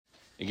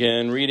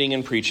Again, reading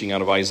and preaching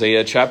out of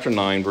Isaiah chapter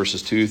 9,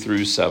 verses 2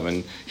 through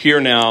 7.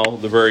 Hear now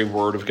the very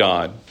word of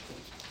God.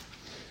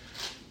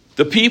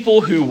 The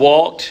people who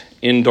walked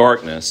in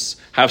darkness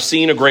have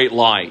seen a great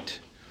light.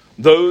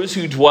 Those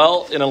who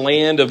dwelt in a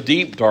land of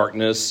deep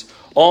darkness,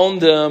 on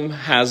them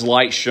has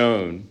light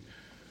shone.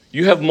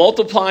 You have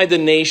multiplied the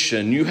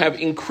nation. You have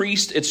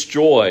increased its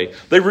joy.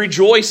 They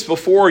rejoice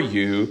before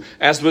you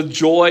as with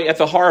joy at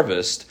the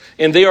harvest,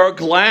 and they are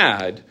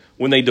glad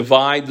when they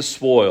divide the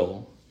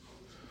spoil.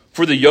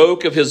 For the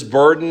yoke of his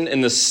burden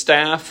and the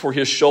staff for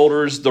his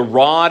shoulders, the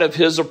rod of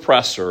his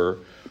oppressor,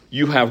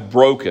 you have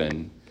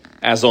broken,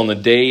 as on the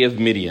day of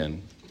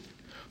Midian.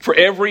 For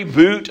every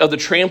boot of the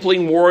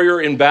trampling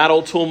warrior in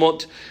battle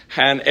tumult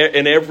and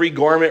every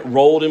garment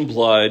rolled in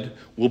blood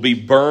will be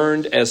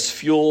burned as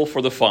fuel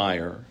for the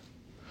fire.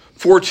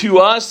 For to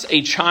us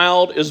a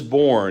child is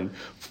born,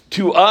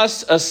 to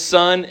us a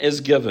son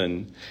is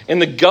given, and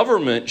the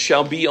government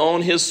shall be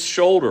on his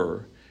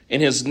shoulder,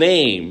 and his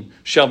name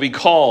shall be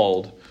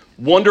called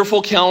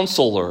Wonderful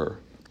Counselor,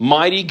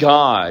 Mighty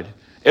God,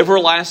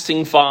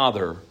 Everlasting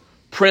Father,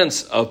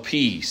 Prince of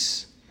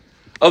Peace.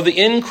 Of the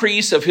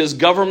increase of his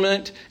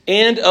government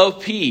and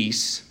of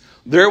peace,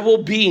 there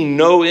will be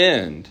no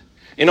end.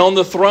 And on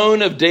the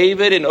throne of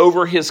David and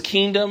over his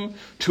kingdom,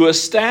 to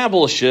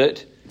establish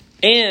it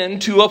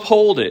and to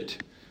uphold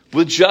it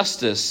with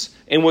justice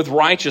and with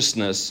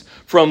righteousness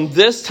from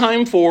this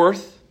time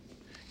forth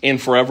and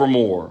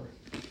forevermore.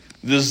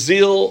 The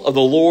zeal of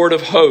the Lord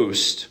of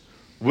hosts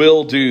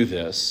will do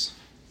this.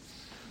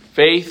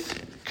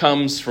 Faith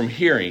comes from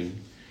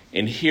hearing,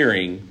 and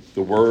hearing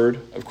the word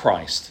of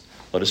Christ.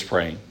 Let us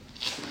pray.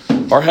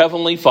 Our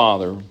Heavenly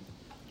Father,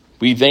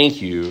 we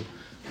thank you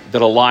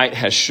that a light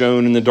has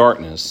shone in the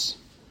darkness.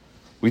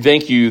 We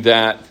thank you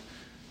that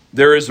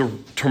there is a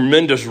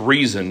tremendous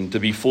reason to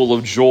be full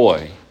of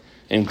joy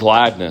and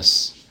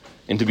gladness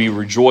and to be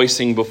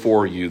rejoicing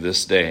before you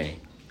this day.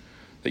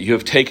 That you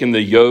have taken the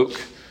yoke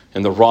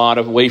and the rod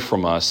away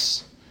from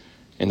us,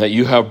 and that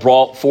you have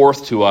brought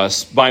forth to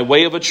us by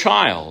way of a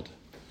child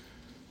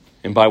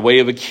and by way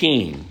of a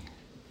king,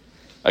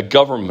 a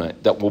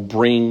government that will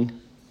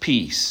bring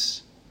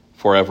peace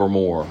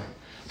forevermore.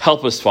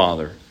 Help us,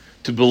 Father,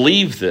 to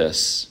believe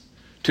this,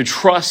 to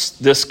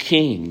trust this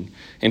king,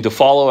 and to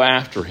follow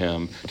after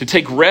him, to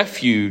take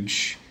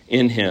refuge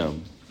in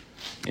him.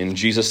 In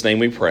Jesus' name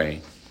we pray.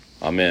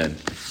 Amen.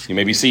 You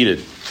may be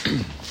seated.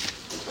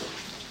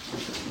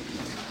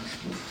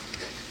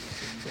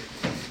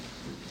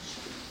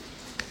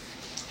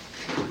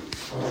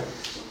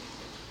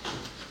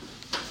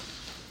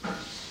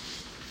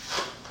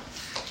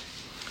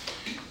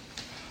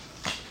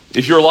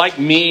 If you're like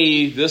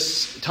me,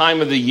 this time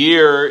of the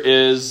year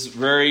is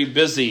very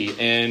busy,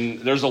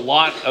 and there's a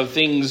lot of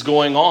things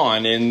going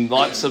on, and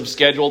lots of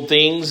scheduled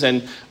things,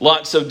 and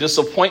lots of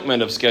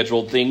disappointment of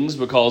scheduled things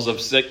because of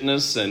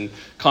sickness and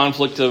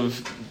conflict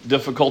of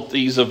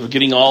difficulties of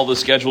getting all the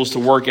schedules to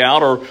work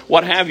out, or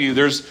what have you.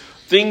 There's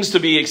things to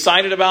be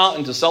excited about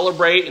and to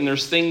celebrate, and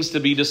there's things to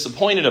be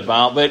disappointed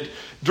about. But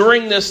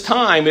during this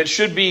time, it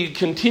should be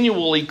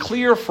continually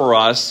clear for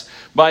us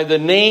by the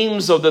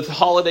names of the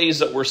holidays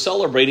that we're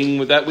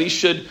celebrating that we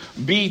should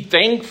be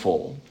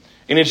thankful.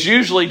 And it's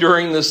usually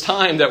during this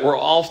time that we're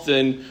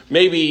often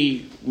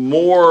maybe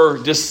more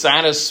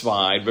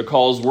dissatisfied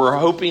because we're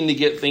hoping to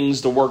get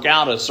things to work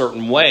out a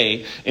certain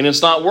way and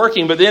it's not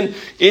working. But then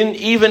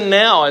even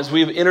now, as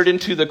we've entered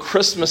into the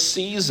Christmas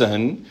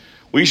season,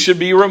 we should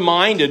be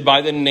reminded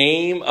by the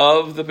name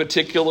of the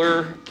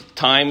particular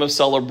time of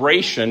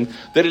celebration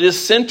that it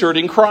is centered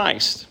in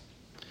Christ.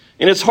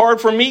 And it's hard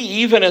for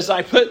me, even as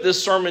I put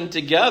this sermon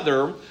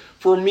together,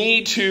 for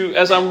me to,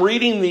 as I'm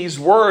reading these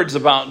words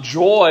about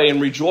joy and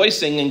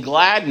rejoicing and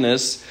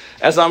gladness,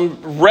 as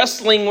I'm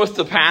wrestling with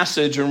the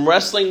passage and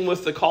wrestling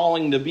with the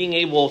calling to being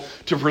able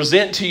to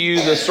present to you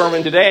the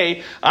sermon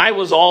today, I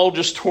was all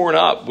just torn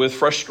up with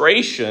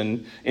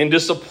frustration and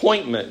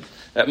disappointment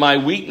at my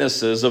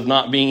weaknesses of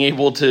not being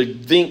able to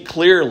think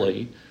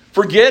clearly,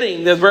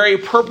 forgetting the very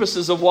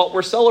purposes of what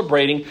we're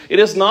celebrating. It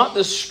is not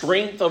the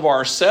strength of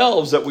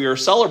ourselves that we are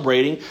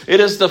celebrating. It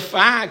is the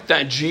fact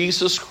that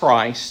Jesus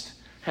Christ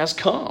has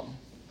come.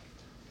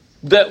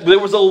 That there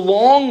was a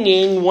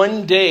longing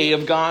one day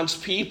of God's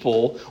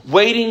people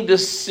waiting to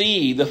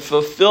see the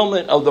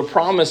fulfillment of the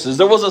promises.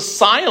 There was a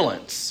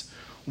silence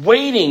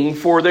waiting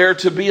for there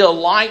to be a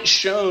light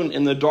shown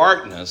in the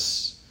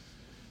darkness.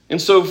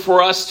 And so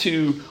for us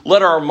to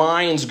let our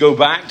minds go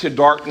back to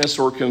darkness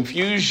or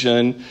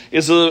confusion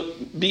is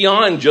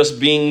beyond just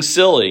being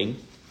silly.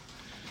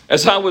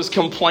 As I was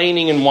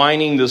complaining and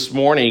whining this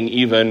morning,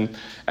 even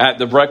at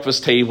the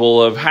breakfast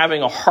table, of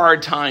having a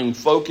hard time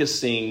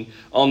focusing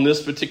on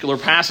this particular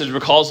passage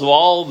because of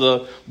all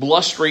the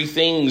blustery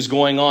things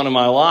going on in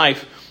my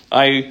life,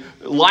 I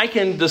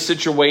likened the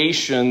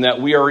situation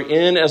that we are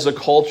in as a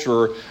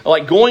culture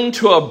like going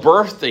to a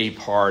birthday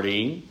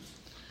party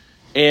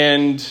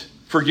and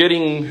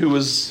forgetting who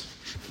was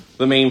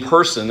the main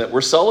person that we're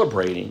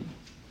celebrating.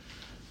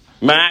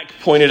 Mac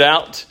pointed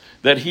out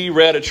that he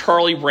read a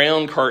Charlie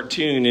Brown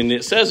cartoon, and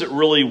it says it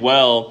really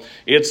well.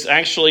 It's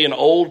actually an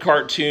old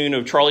cartoon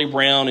of Charlie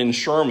Brown and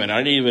Sherman. I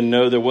didn't even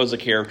know there was a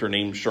character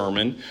named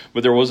Sherman,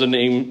 but there was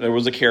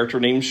a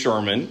character named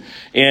Sherman.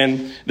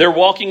 And they're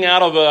walking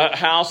out of a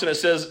house, and it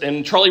says,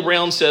 and Charlie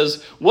Brown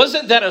says,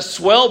 "Wasn't that a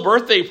swell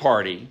birthday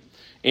party?"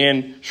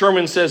 And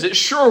Sherman says, "It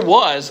sure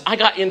was. I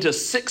got into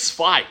 6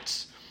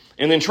 fights."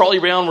 And then Charlie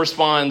Brown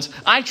responds,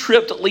 "I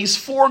tripped at least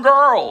 4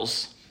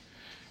 girls."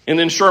 And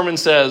then Sherman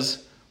says,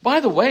 "By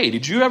the way,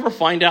 did you ever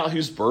find out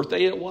whose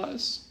birthday it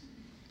was?"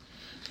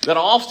 That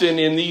often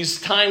in these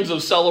times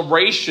of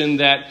celebration,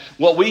 that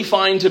what we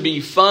find to be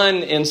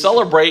fun and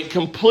celebrate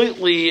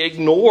completely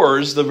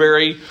ignores the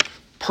very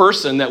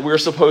person that we're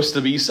supposed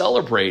to be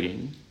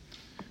celebrating.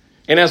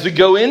 And as we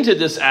go into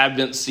this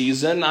Advent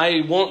season,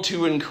 I want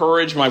to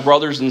encourage my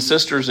brothers and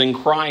sisters in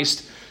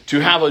Christ to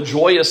have a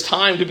joyous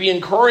time, to be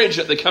encouraged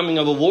at the coming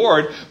of the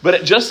Lord.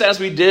 But just as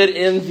we did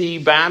in the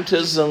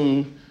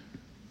baptism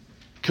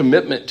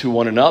commitment to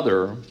one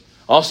another,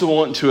 I also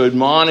want to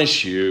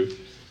admonish you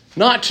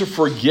not to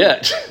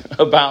forget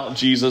about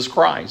Jesus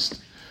Christ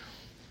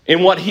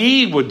and what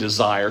he would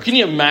desire. Can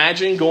you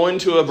imagine going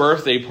to a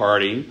birthday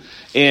party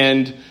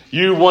and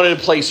you wanted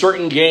to play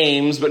certain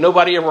games, but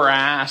nobody ever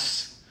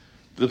asked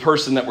the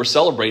person that we're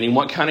celebrating,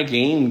 what kind of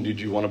game did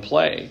you want to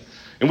play?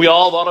 And we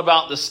all thought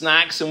about the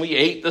snacks, and we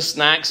ate the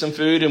snacks and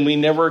food, and we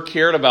never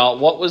cared about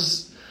what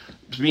was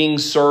being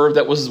served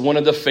that was one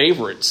of the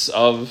favorites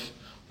of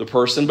the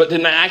person, but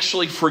didn't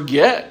actually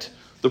forget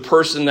the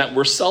person that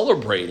we're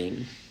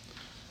celebrating.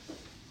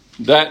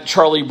 That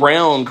Charlie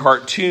Brown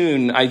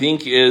cartoon, I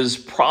think, is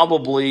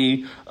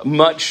probably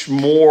much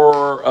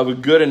more of a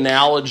good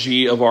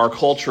analogy of our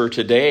culture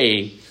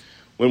today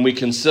when we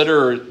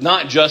consider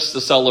not just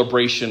the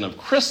celebration of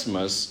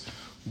Christmas,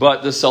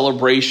 but the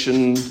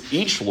celebration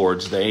each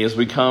Lord's Day as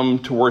we come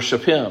to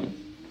worship him.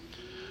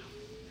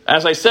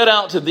 As I set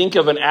out to think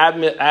of an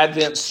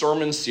Advent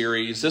sermon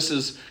series, this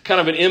is kind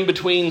of an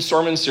in-between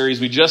sermon series.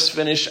 We just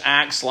finished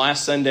Acts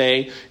last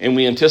Sunday, and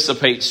we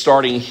anticipate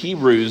starting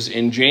Hebrews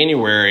in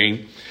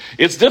January.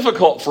 It's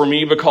difficult for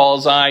me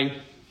because I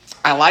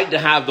like to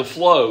have the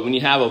flow. When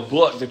you have a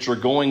book that you're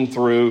going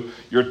through,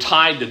 you're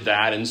tied to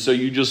that, and so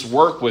you just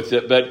work with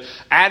it. But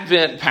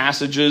Advent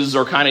passages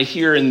are kind of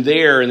here and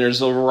there, and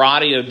there's a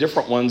variety of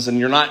different ones, and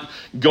you're not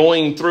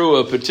going through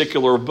a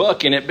particular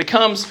book, and it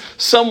becomes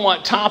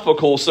somewhat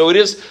topical. So it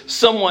is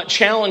somewhat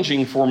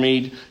challenging for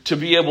me to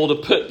be able to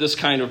put this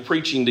kind of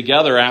preaching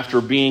together after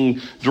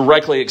being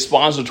directly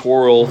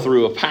expositorial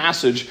through a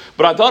passage.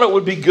 But I thought it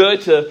would be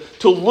good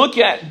to look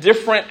at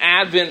different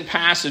Advent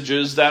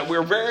passages that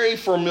we're very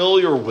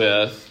familiar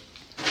with,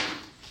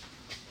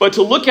 but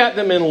to look at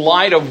them in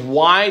light of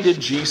why did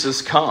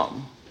Jesus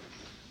come?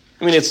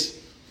 I mean,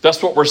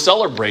 that's what we're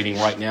celebrating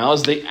right now,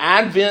 is the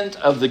advent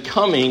of the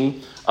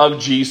coming of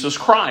Jesus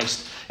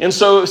Christ. And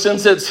so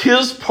since it's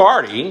his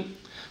party,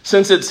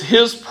 since it's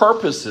his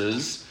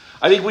purposes,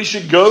 I think we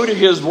should go to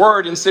his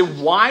word and say,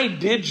 why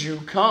did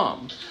you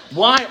come?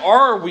 Why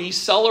are we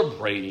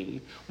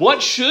celebrating?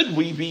 What should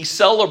we be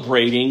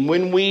celebrating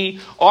when we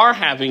are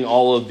having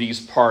all of these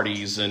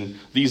parties and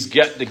these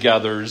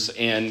get-togethers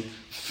and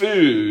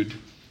food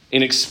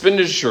and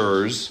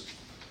expenditures?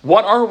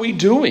 What are we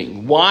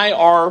doing? Why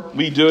are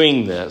we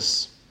doing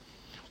this?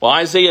 Well,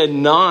 Isaiah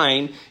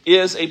 9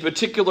 is a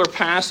particular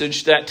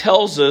passage that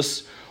tells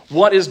us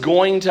what is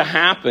going to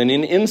happen.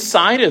 And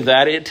inside of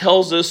that, it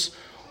tells us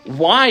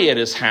why it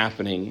is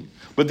happening.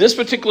 But this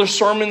particular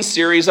sermon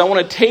series, I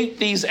want to take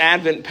these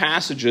Advent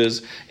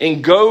passages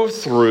and go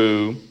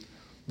through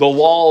the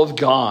law of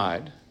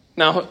God.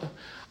 Now,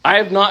 I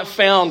have not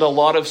found a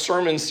lot of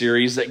sermon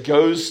series that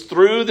goes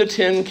through the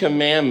 10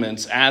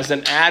 Commandments as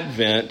an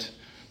Advent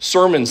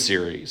sermon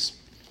series.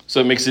 So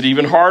it makes it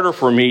even harder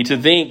for me to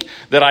think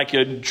that I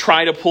could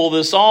try to pull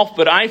this off.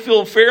 But I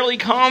feel fairly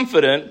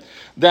confident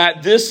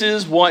that this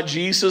is what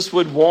Jesus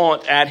would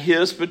want at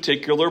his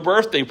particular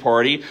birthday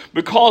party,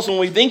 because when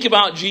we think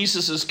about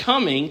Jesus'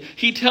 coming,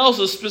 he tells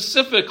us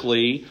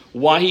specifically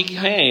why he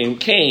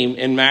came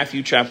in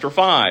Matthew chapter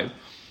 5.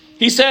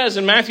 He says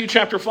in Matthew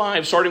chapter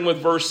 5, starting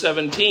with verse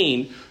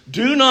 17,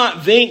 "Do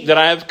not think that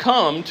I have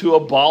come to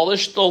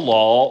abolish the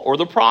law or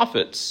the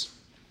prophets.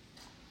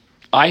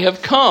 I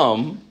have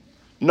come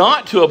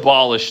not to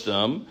abolish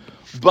them,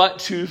 but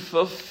to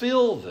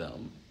fulfill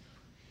them.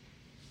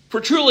 For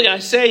truly I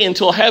say,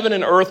 until heaven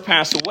and earth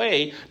pass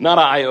away, not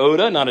an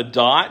iota, not a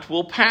dot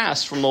will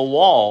pass from the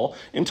law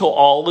until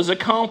all is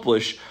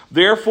accomplished.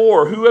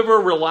 Therefore,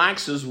 whoever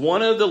relaxes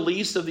one of the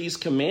least of these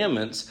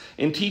commandments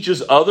and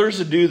teaches others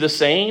to do the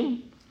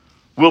same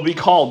will be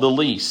called the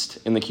least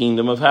in the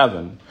kingdom of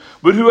heaven.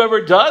 But whoever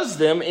does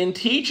them and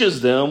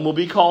teaches them will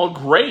be called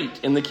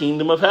great in the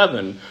kingdom of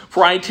heaven.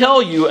 For I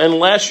tell you,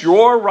 unless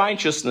your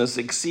righteousness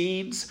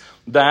exceeds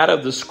that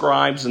of the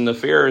scribes and the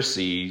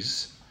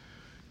Pharisees,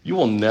 you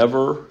will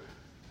never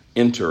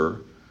enter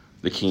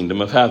the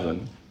kingdom of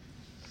heaven."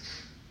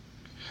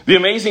 The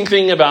amazing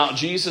thing about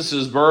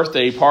Jesus'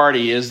 birthday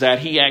party is that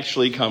he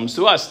actually comes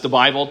to us. The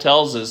Bible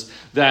tells us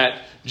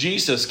that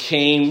Jesus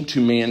came to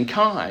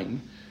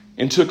mankind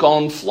and took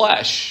on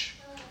flesh.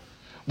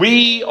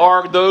 We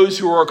are those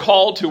who are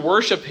called to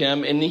worship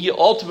him, and he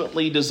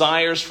ultimately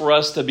desires for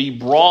us to be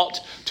brought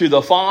to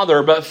the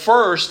Father. But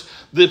first,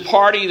 the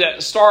party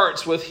that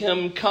starts with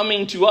him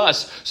coming to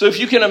us. So if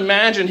you can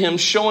imagine him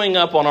showing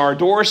up on our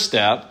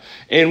doorstep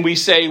and we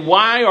say,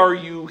 "Why are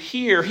you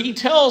here?" He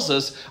tells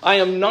us, "I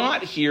am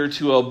not here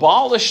to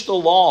abolish the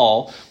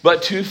law,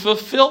 but to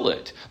fulfill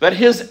it." That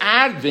his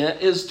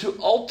advent is to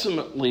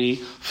ultimately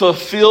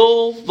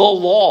fulfill the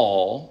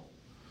law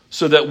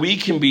so that we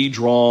can be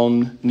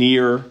drawn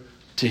near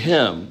to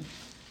him.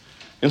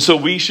 And so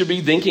we should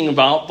be thinking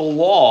about the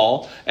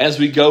law as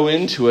we go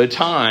into a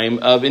time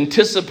of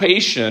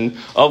anticipation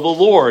of the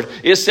Lord.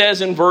 It says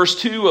in verse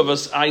 2 of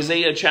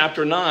Isaiah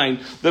chapter 9,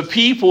 "The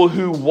people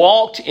who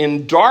walked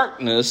in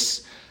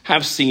darkness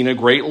have seen a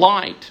great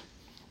light.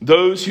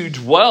 Those who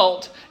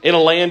dwelt in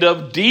a land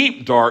of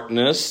deep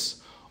darkness,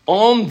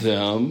 on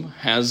them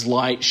has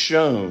light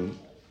shone."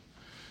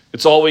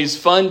 It's always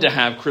fun to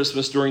have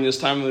Christmas during this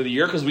time of the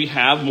year because we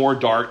have more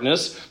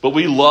darkness, but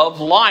we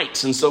love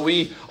lights. And so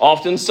we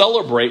often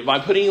celebrate by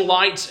putting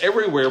lights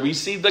everywhere. We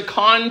see the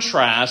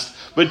contrast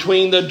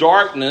between the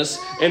darkness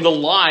and the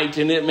light,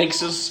 and it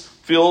makes us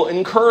feel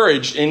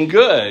encouraged and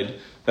good.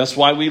 That's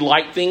why we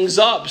light things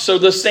up. So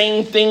the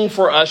same thing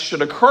for us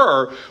should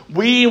occur.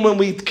 When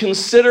we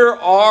consider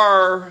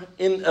our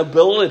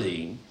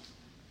inability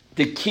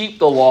to keep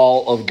the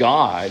law of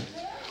God,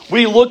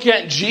 we look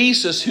at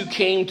Jesus who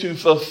came to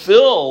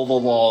fulfill the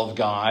law of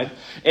God,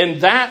 and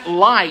that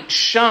light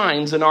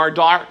shines in our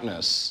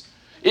darkness.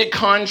 It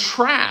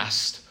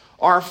contrasts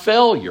our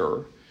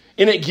failure,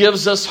 and it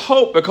gives us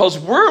hope because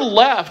we're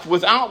left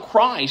without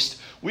Christ.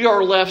 We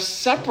are left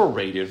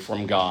separated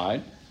from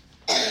God,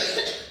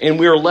 and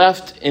we are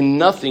left in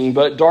nothing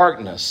but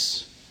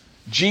darkness.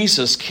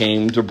 Jesus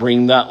came to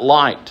bring that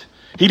light.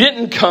 He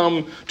didn't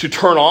come to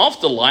turn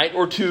off the light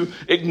or to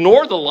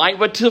ignore the light,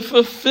 but to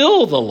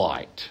fulfill the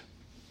light.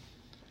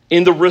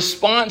 In the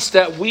response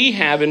that we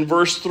have in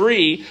verse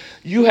 3,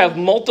 "You have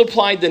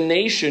multiplied the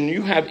nation,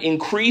 you have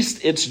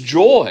increased its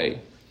joy."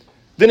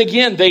 Then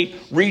again, they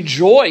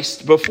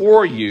rejoiced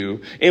before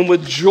you, and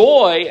with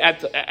joy at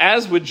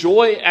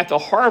the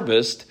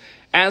harvest,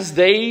 as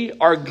they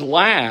are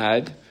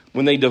glad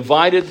when they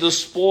divided the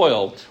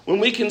spoil. When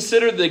we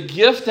consider the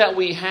gift that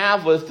we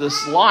have with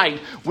this light,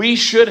 we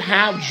should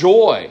have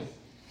joy.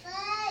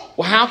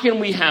 Well, how can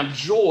we have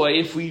joy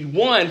if we,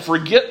 one,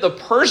 forget the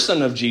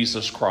person of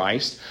Jesus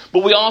Christ,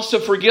 but we also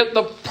forget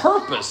the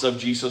purpose of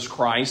Jesus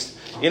Christ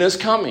in his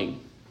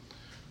coming?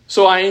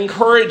 So I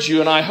encourage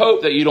you, and I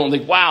hope that you don't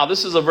think, wow,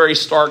 this is a very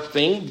stark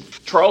thing.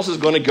 Charles is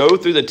going to go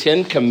through the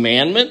 10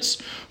 Commandments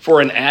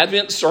for an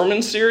Advent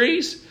sermon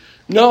series.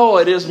 No,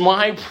 it is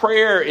my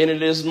prayer and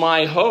it is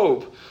my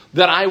hope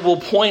that I will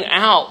point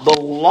out the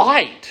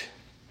light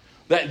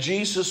that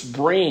Jesus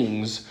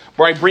brings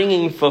by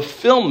bringing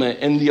fulfillment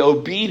in the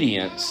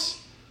obedience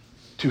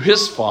to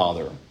his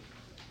Father.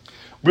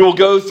 We will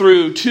go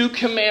through 2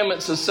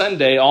 commandments a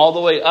Sunday all the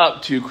way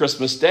up to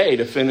Christmas Day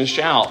to finish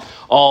out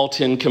all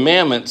 10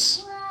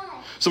 commandments.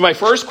 So my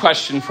first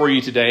question for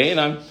you today, and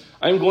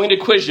I'm going to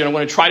quiz you, and I'm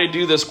going to try to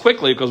do this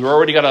quickly because we've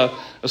already got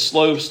a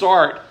slow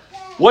start.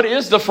 What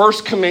is the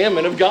first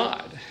commandment of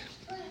God?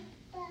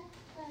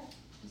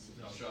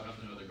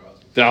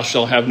 Thou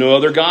shalt have no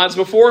other gods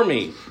before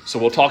me. So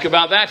we'll talk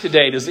about that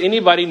today. Does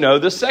anybody know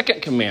the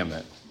second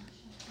commandment?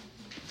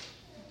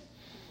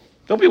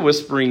 Don't be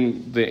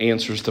whispering the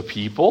answers to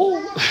people.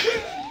 Was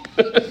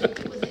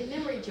it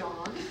memory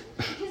jog?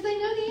 Because they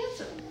know the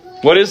answer.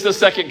 What is the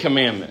second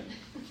commandment?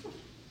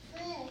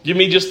 Give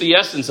me just the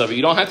essence of it.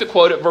 You don't have to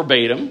quote it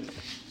verbatim.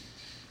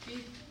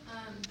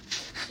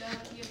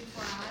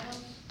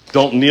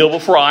 Don't kneel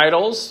before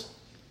idols.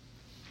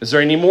 Is there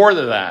any more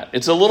to that?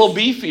 It's a little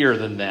beefier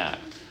than that.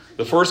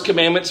 The first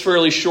commandment's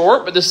fairly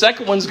short, but the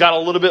second one's got a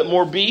little bit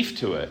more beef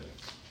to it.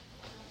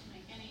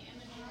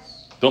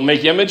 Don't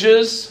make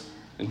images,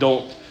 and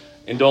don't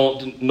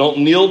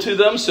kneel to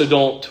them, so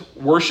don't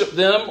worship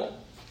them,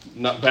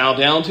 not bow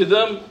down to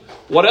them.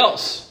 What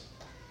else?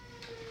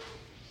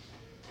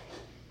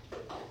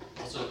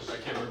 Also, I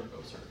can't remember.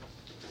 Oh,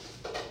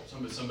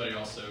 sorry. Somebody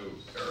also,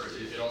 or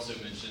it also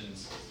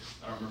mentions.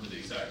 I don't remember the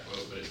exact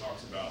quote, but it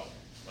talks about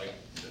like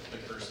the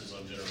curses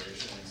on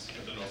generations,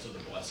 and then also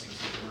the blessings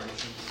of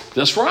generations.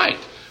 That's right.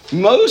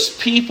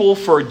 Most people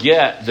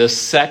forget the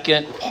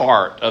second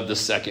part of the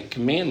second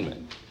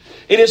commandment.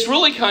 And it's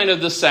really kind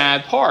of the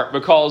sad part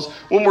because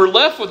when we're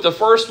left with the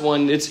first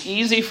one, it's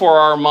easy for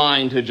our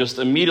mind to just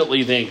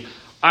immediately think,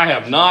 I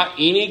have not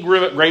any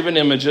graven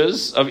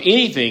images of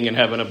anything in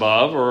heaven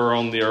above or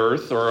on the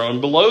earth or on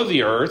below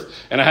the earth,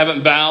 and I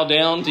haven't bowed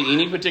down to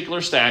any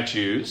particular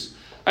statues.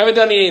 I haven't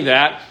done any of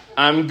that.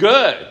 I'm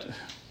good.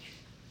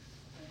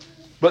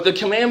 But the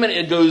commandment,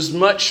 it goes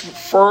much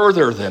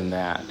further than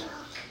that.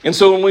 And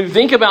so when we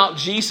think about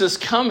Jesus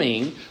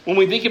coming, when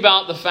we think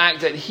about the fact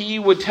that he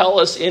would tell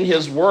us in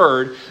his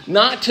word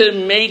not to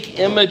make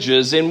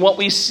images, and what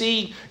we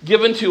see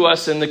given to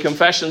us in the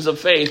confessions of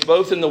faith,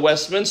 both in the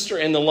Westminster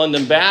and the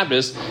London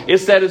Baptist,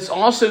 is that it's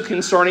also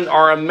concerning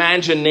our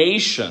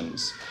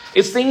imaginations.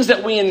 It's things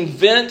that we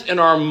invent in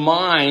our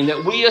mind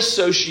that we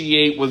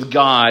associate with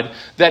God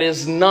that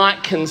is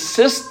not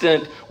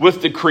consistent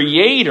with the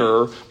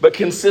Creator, but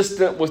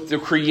consistent with the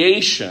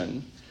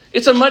creation.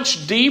 It's a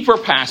much deeper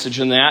passage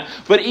than that,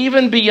 but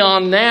even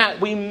beyond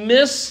that, we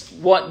miss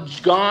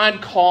what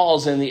God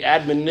calls in the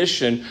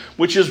admonition,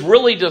 which is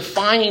really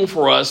defining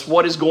for us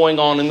what is going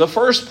on in the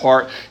first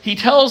part. He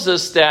tells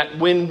us that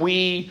when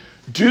we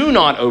do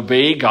not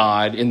obey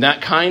God in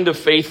that kind of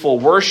faithful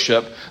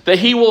worship, that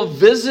he will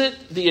visit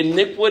the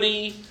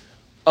iniquity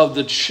of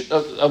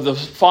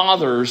the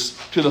fathers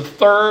to the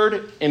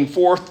third and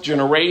fourth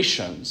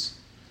generations.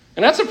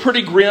 And that's a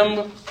pretty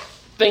grim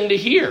thing to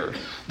hear.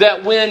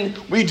 That when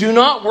we do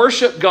not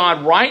worship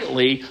God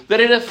rightly, that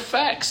it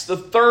affects the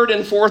third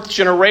and fourth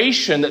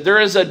generation, that there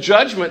is a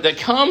judgment that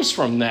comes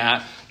from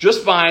that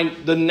just by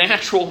the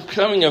natural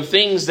coming of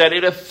things, that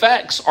it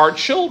affects our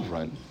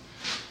children,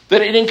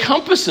 that it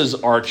encompasses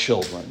our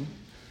children.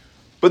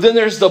 But then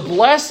there's the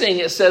blessing.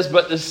 It says,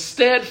 but the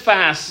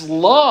steadfast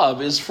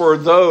love is for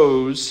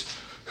those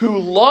who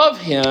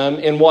love him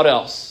and what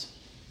else?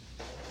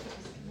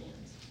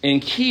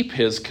 And keep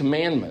his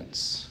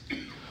commandments.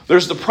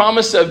 There's the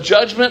promise of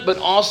judgment, but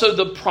also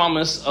the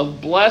promise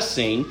of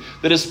blessing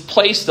that is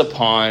placed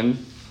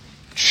upon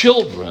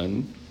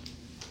children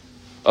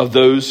of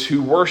those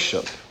who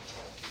worship.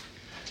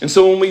 And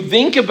so when we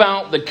think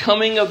about the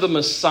coming of the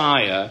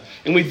Messiah,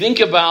 and we think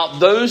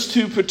about those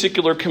two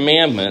particular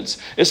commandments,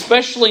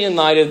 especially in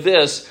light of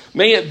this,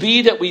 may it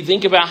be that we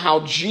think about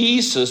how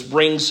Jesus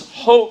brings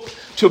hope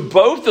to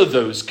both of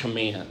those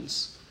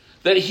commands.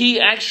 That he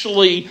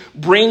actually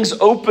brings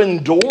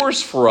open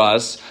doors for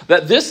us,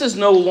 that this is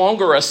no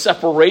longer a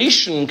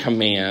separation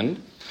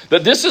command,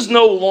 that this is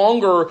no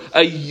longer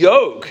a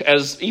yoke,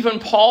 as even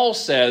Paul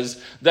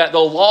says, that the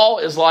law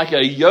is like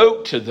a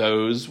yoke to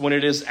those when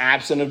it is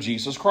absent of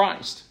Jesus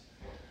Christ.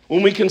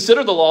 When we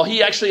consider the law,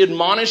 he actually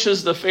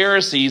admonishes the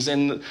Pharisees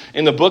in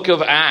the book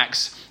of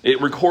Acts. It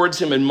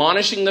records him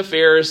admonishing the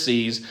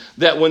Pharisees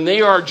that when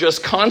they are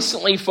just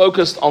constantly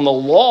focused on the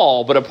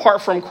law, but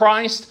apart from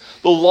Christ,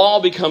 the law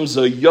becomes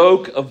a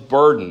yoke of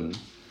burden.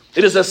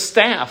 It is a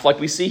staff, like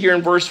we see here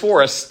in verse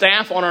 4, a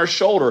staff on our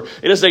shoulder.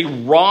 It is a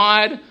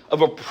rod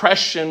of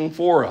oppression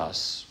for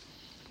us.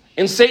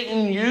 And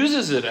Satan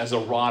uses it as a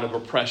rod of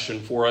oppression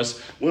for us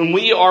when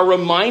we are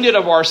reminded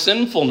of our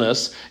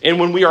sinfulness and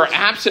when we are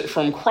absent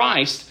from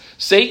Christ.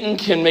 Satan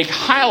can make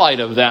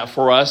highlight of that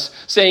for us,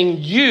 saying,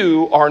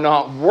 you are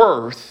not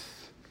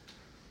worth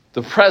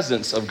the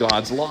presence of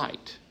God's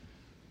light.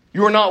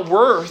 You are not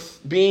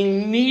worth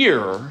being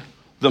near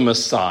the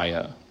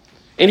Messiah.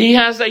 And he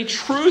has a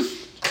truth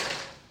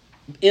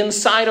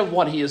inside of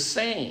what he is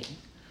saying.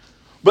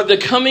 But the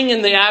coming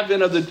and the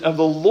advent of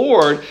the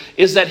Lord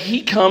is that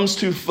he comes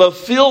to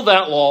fulfill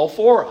that law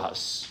for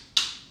us.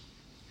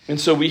 And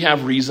so we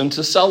have reason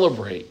to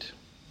celebrate.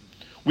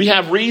 We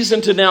have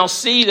reason to now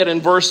see that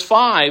in verse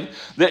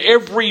 5, that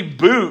every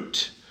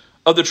boot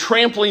of the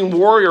trampling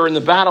warrior in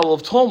the battle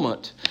of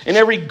tumult and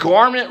every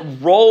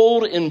garment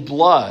rolled in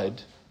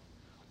blood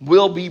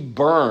will be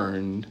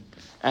burned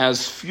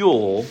as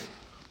fuel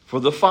for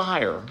the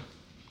fire.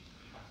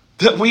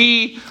 That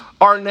we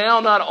are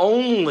now not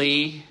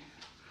only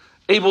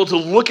able to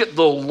look at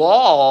the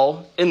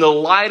law in the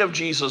light of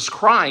Jesus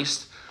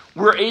Christ,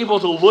 we're able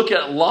to look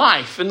at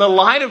life in the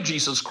light of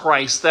Jesus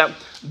Christ, that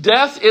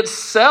death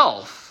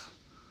itself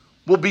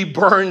will be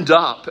burned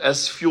up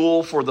as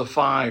fuel for the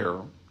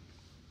fire.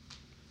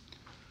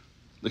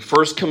 The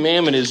first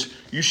commandment is,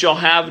 you shall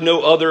have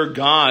no other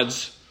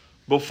gods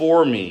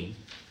before me.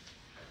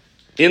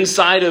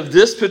 Inside of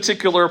this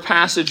particular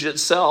passage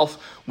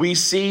itself, we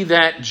see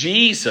that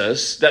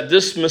Jesus, that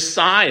this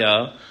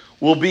Messiah,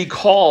 will be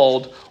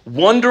called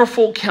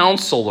Wonderful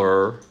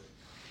Counselor,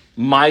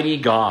 Mighty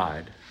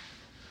God.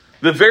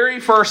 The very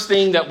first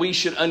thing that we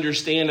should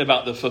understand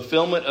about the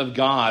fulfillment of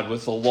God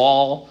with the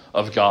law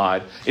of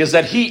God is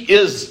that he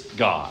is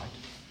God.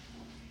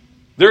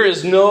 There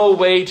is no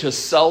way to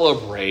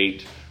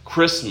celebrate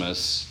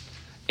Christmas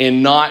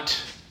and not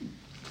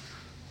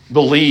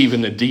believe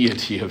in the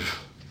deity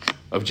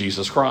of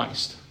Jesus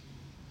Christ.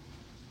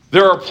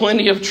 There are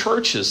plenty of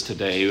churches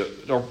today,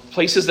 or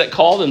places that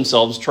call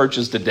themselves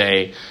churches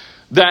today,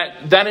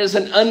 that is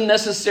an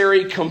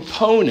unnecessary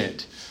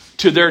component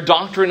to their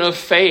doctrine of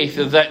faith,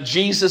 that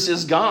Jesus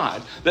is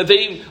God. That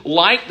they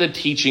like the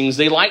teachings,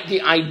 they like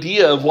the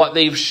idea of what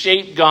they've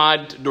shaped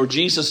God or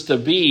Jesus to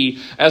be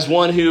as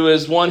one who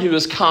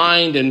is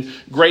kind and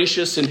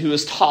gracious and who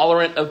is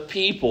tolerant of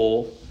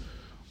people.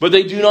 But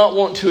they do not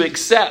want to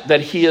accept that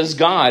he is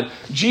God.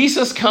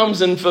 Jesus comes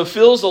and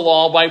fulfills the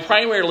law by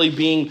primarily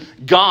being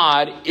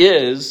God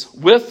is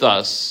with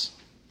us.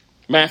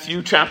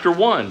 Matthew chapter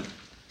 1,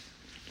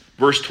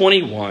 verse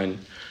 21.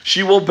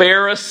 She will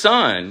bear a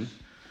son,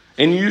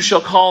 And you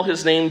shall call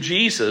his name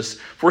Jesus,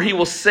 for he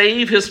will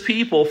save his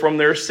people from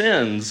their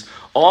sins.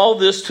 All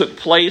this took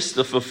place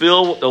to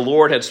fulfill what the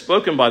Lord had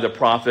spoken by the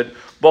prophet.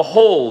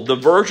 Behold, the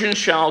virgin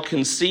shall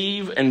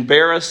conceive and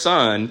bear a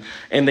son,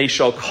 and they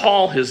shall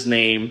call his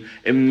name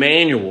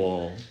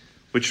Emmanuel,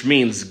 which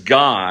means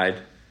God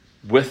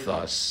with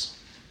us.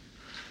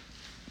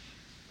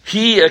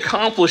 He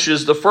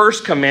accomplishes the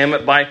first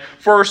commandment by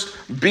first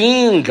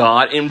being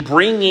God and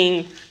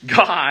bringing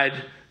God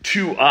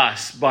to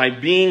us, by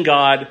being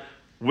God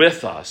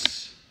with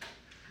us.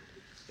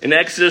 In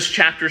Exodus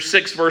chapter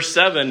 6, verse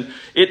 7,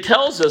 it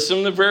tells us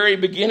in the very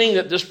beginning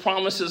that this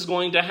promise is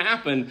going to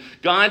happen.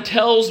 God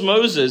tells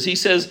Moses, he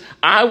says,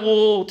 I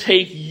will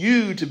take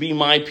you to be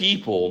my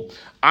people.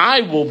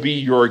 I will be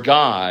your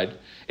God,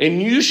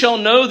 and you shall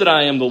know that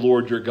I am the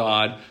Lord your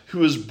God,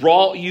 who has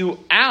brought you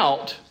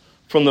out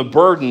from the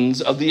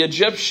burdens of the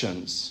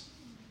Egyptians.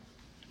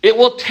 It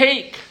will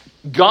take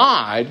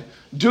God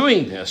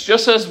doing this.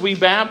 Just as we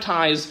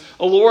baptized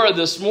Alora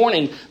this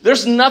morning,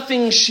 there's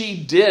nothing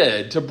she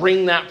did to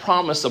bring that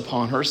promise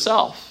upon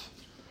herself.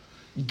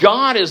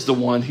 God is the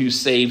one who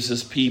saves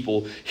his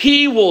people.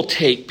 He will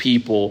take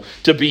people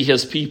to be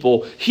his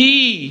people.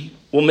 He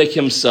will make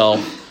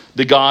himself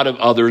the God of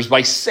others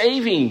by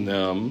saving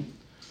them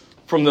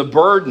from the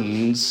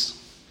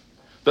burdens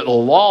that the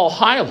law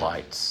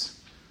highlights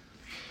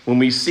when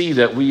we see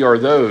that we are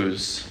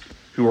those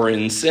who are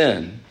in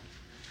sin.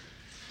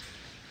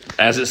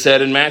 As it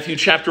said in Matthew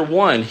chapter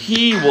 1,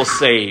 he will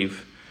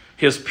save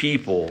his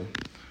people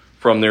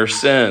from their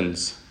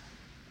sins.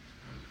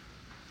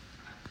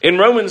 In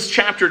Romans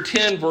chapter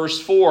 10,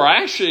 verse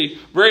 4,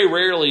 very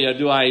rarely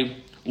do I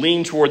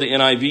lean toward the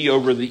NIV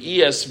over the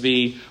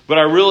ESV, but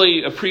I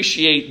really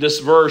appreciate this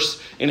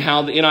verse in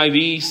how the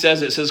NIV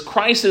says it. It says,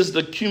 Christ is the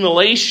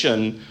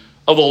accumulation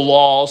of the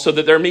law so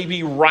that there may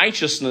be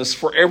righteousness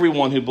for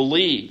everyone who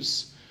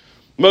believes.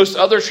 Most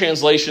other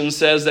translations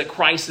says that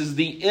Christ is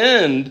the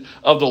end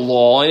of the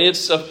law, and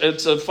it's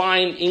a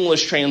fine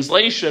English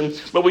translation,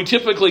 but we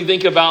typically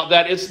think about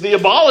that it's the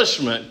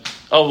abolishment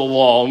of the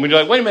law. And we're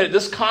like, wait a minute,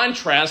 this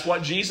contrasts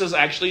what Jesus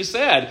actually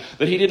said,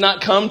 that he did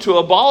not come to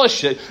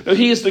abolish it. No,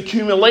 he is the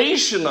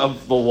accumulation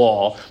of the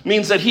law. It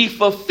means that he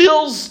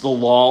fulfills the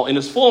law in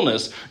its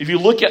fullness. If you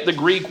look at the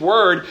Greek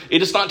word,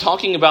 it is not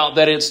talking about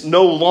that it's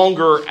no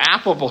longer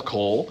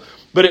applicable,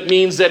 but it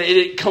means that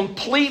it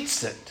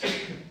completes it.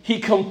 He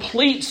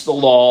completes the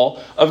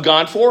law of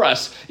God for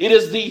us. It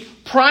is the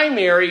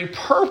primary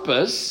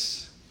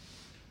purpose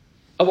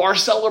of our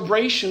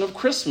celebration of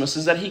Christmas,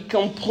 is that he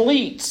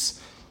completes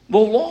the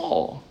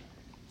law.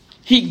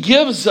 He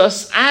gives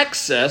us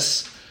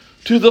access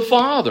to the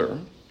Father.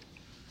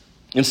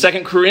 In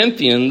 2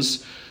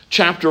 Corinthians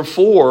chapter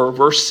 4,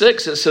 verse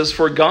 6, it says,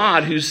 For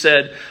God, who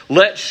said,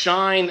 let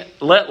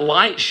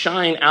light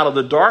shine out of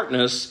the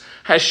darkness,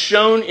 has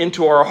shone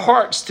into our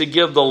hearts to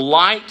give the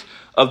light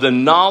of the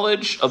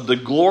knowledge of the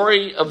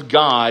glory of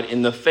God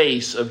in the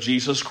face of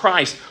Jesus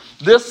Christ.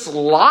 This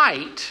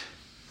light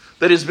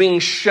that is being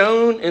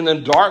shown in the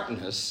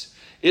darkness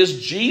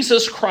is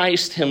Jesus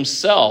Christ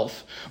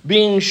himself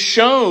being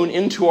shown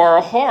into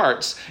our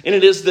hearts. And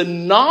it is the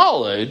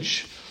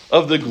knowledge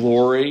of the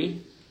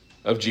glory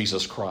of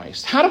Jesus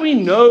Christ. How do we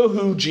know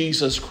who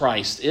Jesus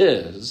Christ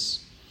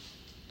is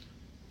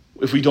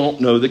if we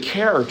don't know the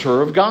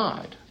character of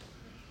God?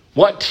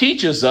 What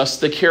teaches us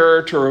the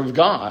character of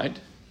God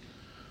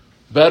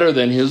better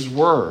than his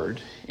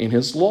word in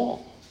his law?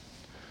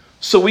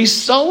 So we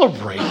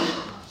celebrate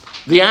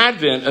the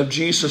advent of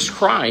Jesus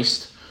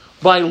Christ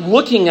by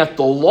looking at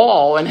the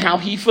law and how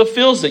he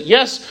fulfills it.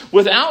 Yes,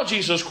 without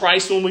Jesus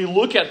Christ, when we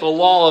look at the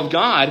law of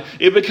God,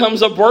 it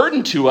becomes a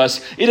burden to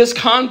us. It is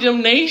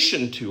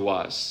condemnation to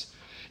us.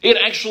 It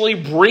actually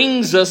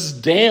brings us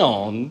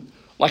down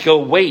like a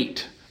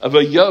weight of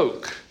a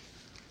yoke,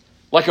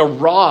 like a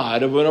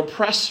rod of an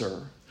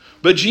oppressor.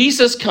 But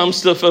Jesus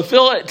comes to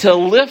fulfill it, to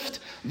lift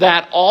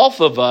that off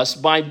of us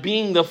by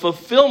being the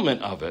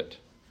fulfillment of it.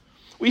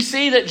 We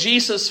see that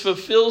Jesus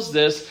fulfills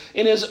this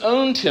in his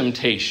own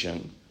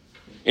temptation.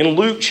 In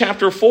Luke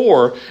chapter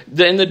 4,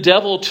 then the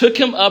devil took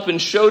him up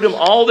and showed him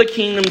all the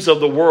kingdoms of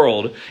the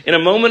world in a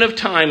moment of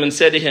time and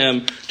said to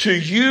him, To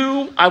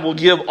you I will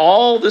give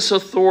all this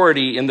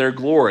authority and their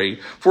glory,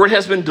 for it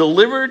has been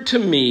delivered to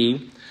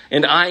me,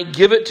 and I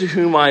give it to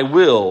whom I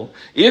will.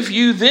 If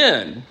you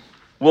then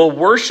will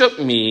worship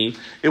me,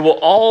 it will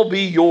all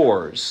be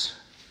yours.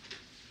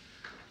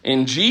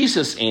 And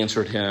Jesus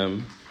answered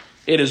him,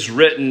 It is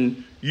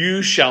written,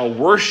 You shall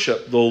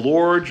worship the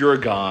Lord your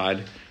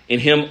God, and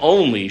him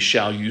only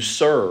shall you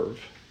serve.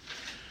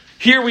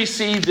 Here we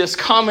see this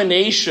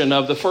combination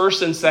of the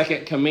first and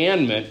second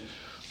commandment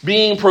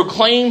being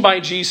proclaimed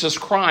by Jesus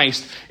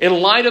Christ in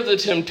light of the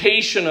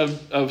temptation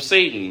of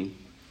Satan.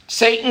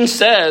 Satan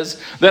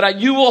says that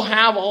you will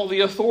have all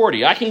the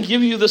authority. I can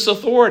give you this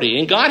authority.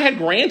 And God had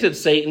granted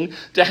Satan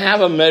to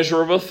have a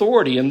measure of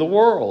authority in the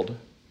world.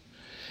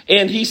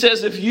 And he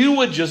says, if you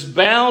would just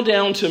bow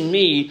down to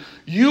me,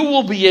 you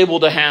will be able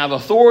to have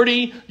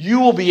authority. You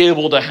will be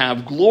able to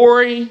have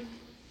glory.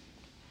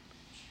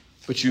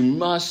 but you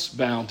must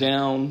bow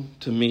down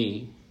to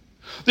me.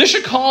 This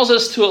should cause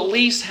us to at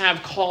least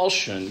have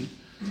caution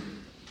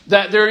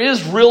that there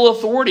is real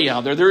authority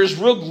out there. There is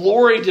real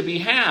glory to be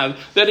had,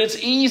 that it's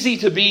easy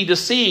to be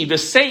deceived.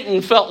 As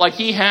Satan felt like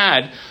he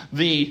had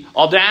the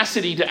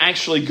audacity to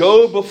actually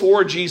go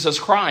before Jesus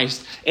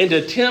Christ and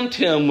to tempt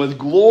him with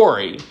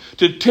glory,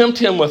 to tempt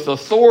him with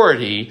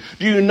authority,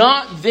 do you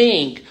not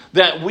think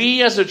that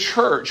we as a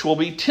church will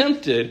be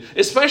tempted,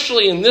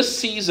 especially in this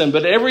season,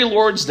 but every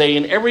Lord's Day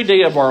and every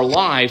day of our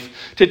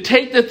life, to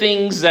take the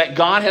things that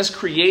God has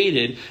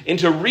created and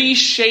to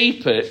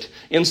reshape it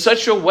in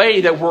such a way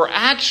that we're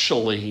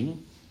actually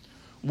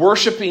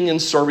worshiping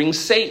and serving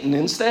Satan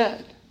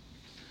instead?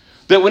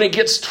 That when it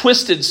gets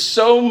twisted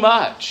so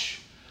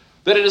much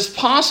that it is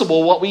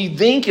possible what we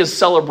think is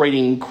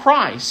celebrating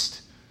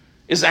Christ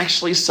is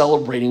actually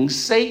celebrating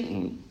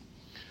Satan.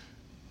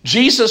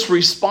 Jesus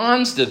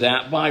responds to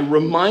that by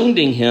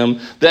reminding him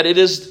that it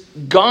is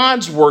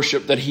God's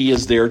worship that he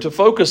is there to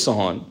focus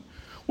on,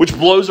 which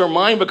blows our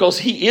mind because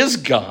he is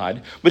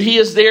God, but he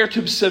is there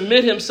to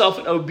submit himself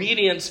in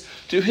obedience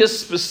to his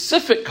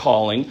specific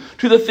calling,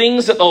 to the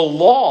things that the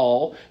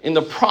law and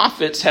the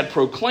prophets had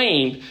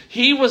proclaimed.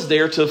 He was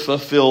there to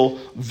fulfill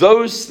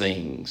those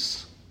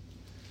things.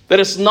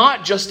 That it's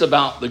not just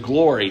about the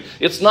glory.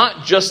 It's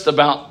not just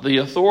about the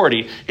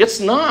authority. It's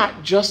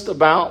not just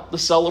about the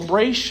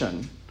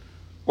celebration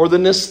or the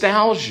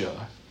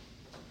nostalgia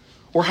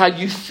or how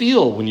you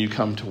feel when you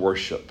come to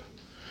worship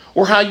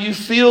or how you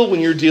feel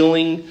when you're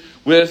dealing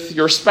with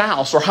your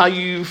spouse or how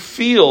you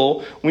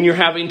feel when you're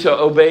having to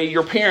obey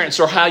your parents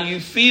or how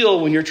you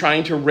feel when you're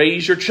trying to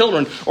raise your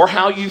children or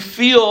how you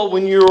feel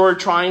when you're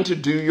trying to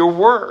do your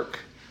work.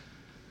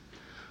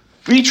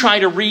 We try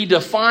to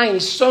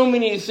redefine so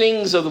many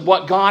things of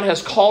what God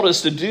has called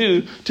us to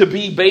do to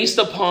be based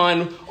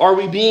upon, are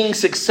we being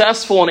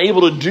successful and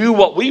able to do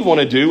what we want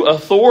to do,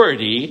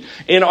 authority,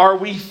 and are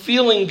we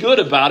feeling good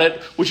about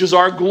it, which is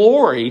our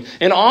glory.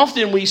 And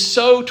often we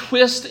so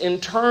twist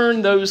and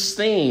turn those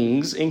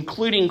things,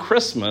 including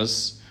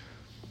Christmas,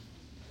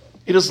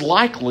 it is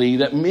likely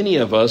that many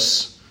of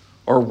us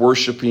are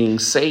worshiping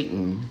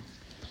Satan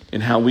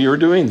in how we are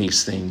doing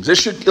these things. It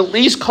should at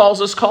least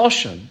cause us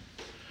caution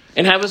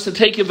and have us to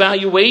take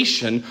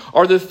evaluation.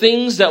 Are the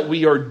things that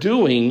we are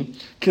doing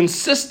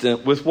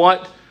consistent with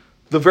what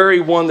the very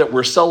one that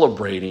we're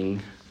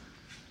celebrating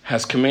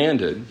has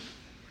commanded?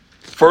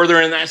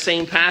 Further in that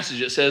same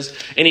passage, it says,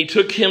 and he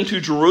took him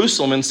to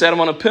Jerusalem and set him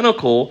on a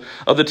pinnacle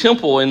of the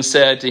temple and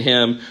said to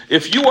him,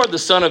 if you are the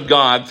Son of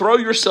God, throw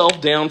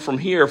yourself down from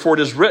here, for it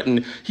is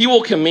written, he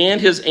will command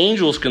his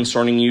angels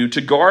concerning you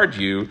to guard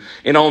you,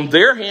 and on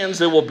their hands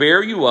they will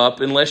bear you up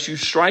unless you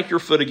strike your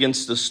foot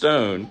against a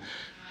stone.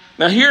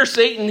 Now here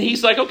Satan,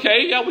 he's like,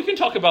 okay, yeah, we can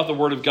talk about the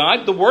Word of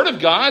God. The Word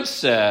of God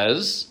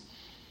says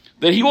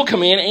that he will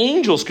command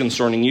angels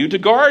concerning you to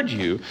guard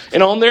you.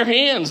 And on their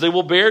hands they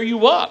will bear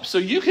you up. So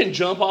you can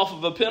jump off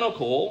of a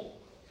pinnacle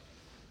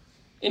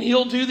and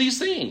he'll do these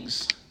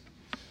things.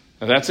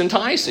 Now that's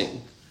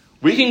enticing.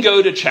 We can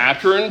go to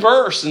chapter and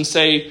verse and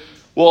say,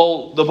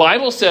 well, the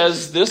Bible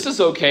says this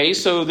is okay,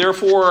 so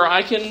therefore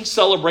I can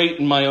celebrate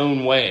in my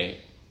own way.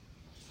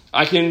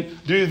 I can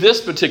do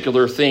this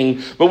particular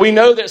thing. But we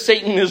know that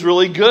Satan is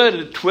really good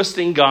at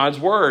twisting God's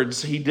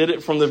words. He did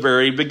it from the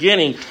very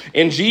beginning.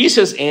 And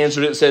Jesus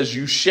answered it, says,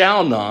 you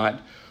shall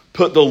not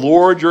put the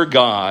Lord your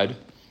God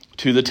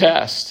to the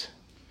test.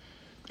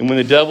 And when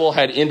the devil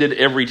had ended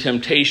every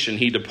temptation,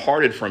 he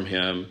departed from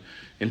him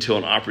until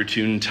an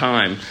opportune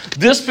time.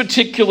 This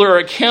particular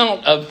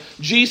account of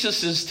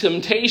Jesus'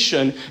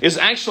 temptation is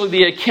actually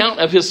the account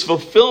of his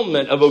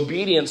fulfillment of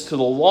obedience to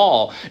the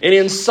law. And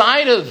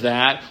inside of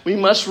that, we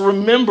must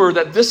remember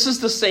that this is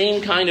the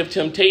same kind of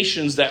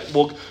temptations that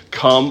will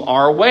come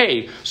our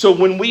way. So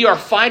when we are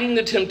fighting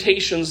the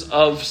temptations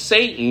of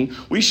Satan,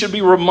 we should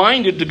be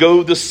reminded to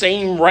go the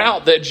same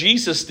route that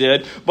Jesus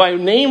did, by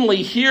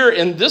namely here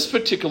in this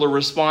particular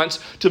response,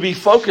 to be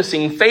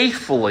focusing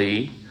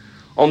faithfully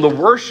on the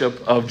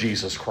worship of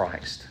Jesus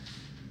Christ.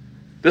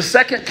 The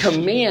second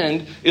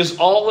command is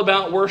all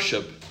about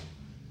worship.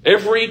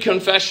 Every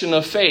confession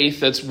of faith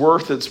that's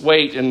worth its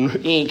weight in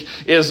ink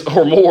is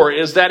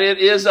that it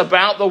is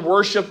about the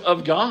worship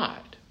of God.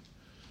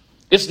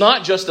 It's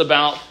not just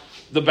about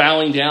the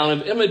bowing down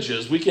of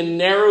images. We can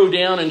narrow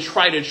down and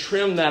try to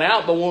trim that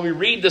out, but when we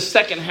read the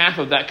second half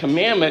of that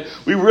commandment,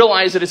 we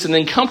realize that it's an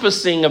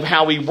encompassing of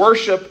how we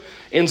worship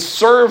and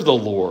serve the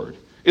Lord.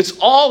 It's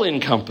all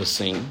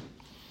encompassing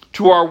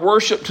to our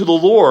worship to the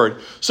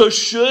Lord. So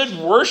should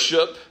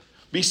worship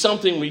be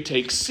something we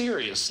take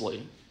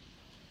seriously?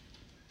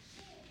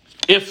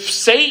 If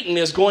Satan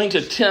is going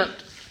to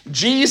tempt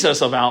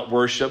Jesus about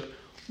worship,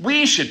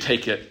 we should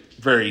take it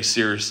very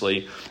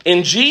seriously.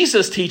 And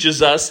Jesus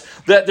teaches us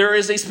that there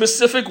is a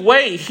specific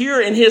way here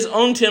in his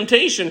own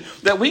temptation,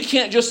 that we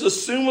can't just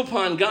assume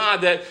upon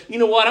God that, you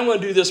know what, I'm going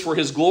to do this for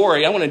his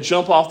glory. I'm going to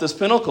jump off this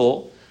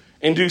pinnacle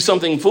and do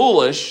something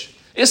foolish.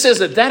 It says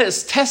that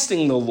is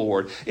testing the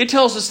Lord. It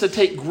tells us to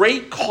take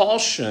great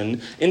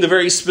caution in the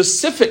very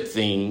specific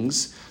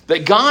things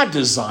that God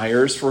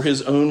desires for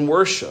his own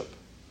worship.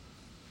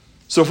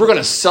 So if we're going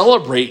to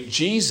celebrate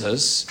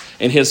Jesus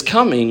and his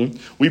coming,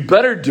 we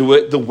better do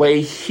it the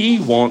way he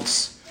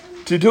wants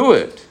to do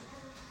it.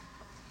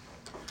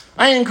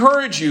 I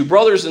encourage you,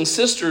 brothers and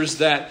sisters,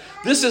 that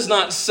this is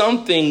not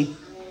something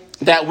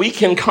that we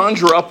can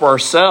conjure up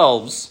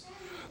ourselves.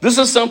 This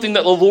is something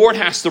that the Lord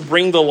has to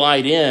bring the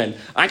light in.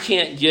 I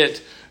can't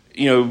get,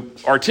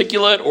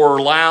 articulate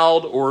or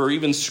loud or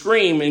even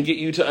scream and get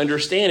you to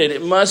understand it.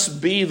 It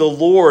must be the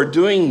Lord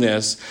doing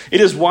this.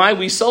 It is why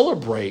we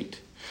celebrate.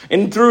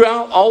 And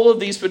throughout all of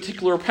these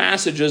particular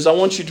passages, I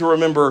want you to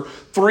remember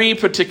three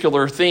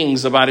particular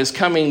things about his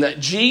coming.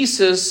 That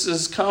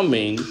Jesus'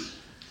 coming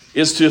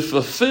is to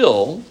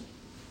fulfill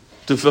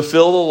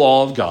the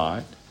law of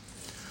God.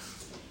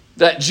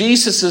 That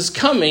Jesus'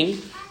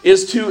 coming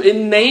is to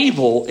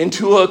enable and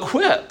to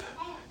equip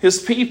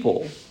his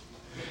people.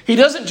 He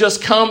doesn't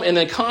just come and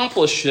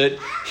accomplish it.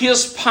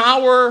 His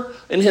power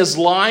and his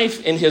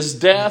life and his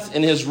death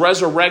and his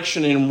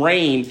resurrection and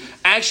reign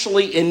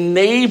actually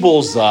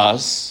enables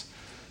us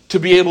to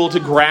be able to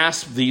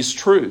grasp these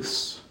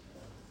truths.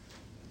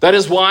 That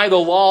is why the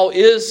law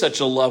is such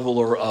a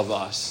leveler of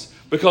us,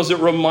 because it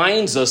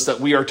reminds us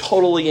that we are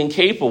totally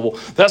incapable.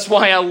 That's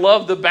why I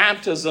love the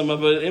baptism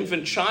of an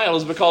infant child,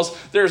 is because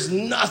there's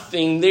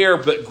nothing there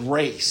but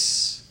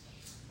grace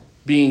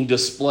being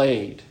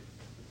displayed.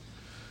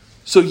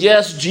 So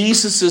yes,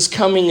 Jesus'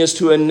 coming is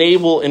to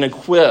enable and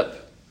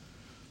equip.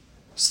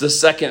 It's the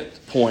second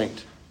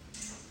point.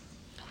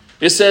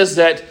 It says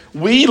that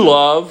we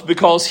love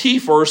because he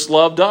first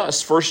loved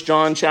us. 1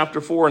 John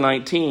chapter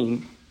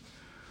 4:19.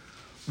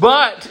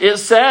 But it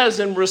says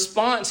in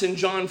response in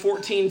John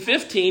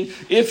 14:15,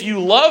 if you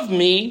love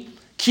me,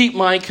 keep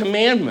my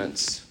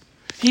commandments.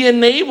 He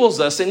enables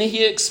us and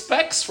he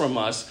expects from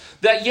us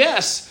that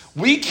yes,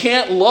 we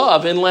can't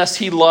love unless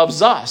he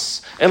loves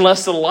us.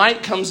 Unless the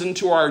light comes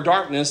into our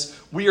darkness,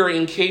 we are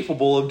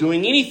incapable of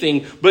doing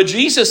anything. But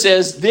Jesus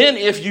says, then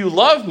if you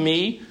love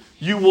me,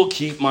 you will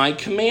keep my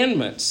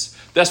commandments.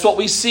 That's what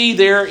we see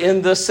there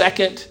in the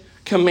second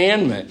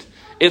commandment.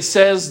 It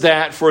says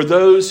that for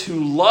those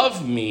who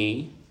love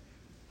me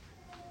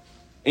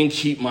and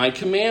keep my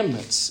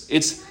commandments.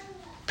 It's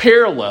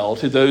parallel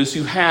to those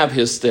who have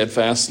his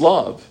steadfast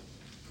love.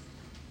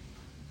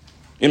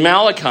 In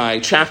Malachi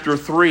chapter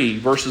 3,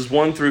 verses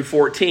 1 through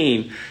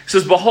 14, it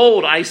says,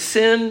 behold, I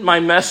send my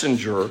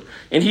messenger,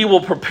 and he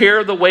will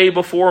prepare the way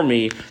before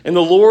me. And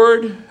the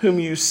Lord whom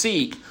you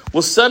seek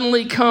will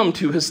suddenly come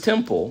to his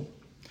temple.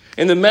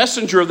 And the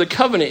messenger of the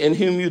covenant in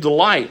whom you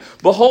delight,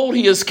 behold,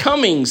 he is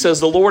coming, says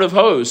the Lord of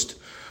hosts.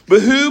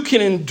 But who can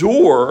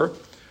endure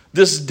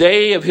this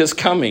day of his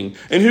coming?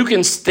 And who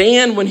can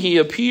stand when he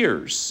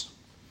appears?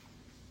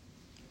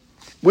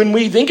 When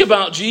we think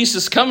about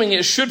Jesus coming,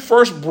 it should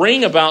first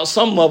bring about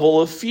some level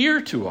of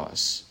fear to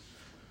us.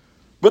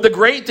 But the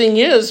great thing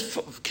is,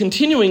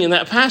 continuing in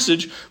that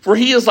passage, for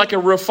he is like a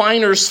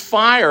refiner's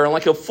fire,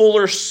 like a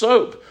fuller's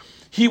soap.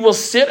 He will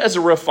sit as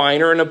a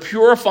refiner and a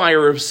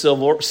purifier of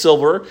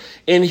silver,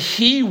 and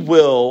he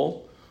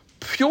will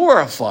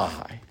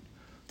purify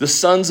the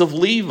sons of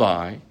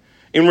Levi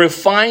and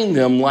refine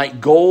them like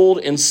gold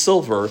and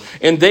silver,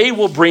 and they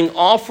will bring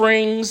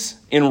offerings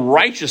in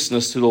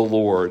righteousness to the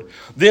Lord.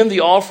 Then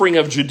the offering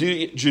of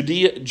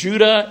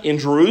Judah and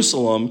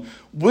Jerusalem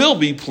will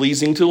be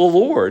pleasing to the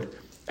Lord,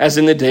 as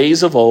in the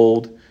days of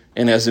old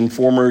and as in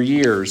former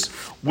years.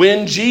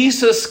 When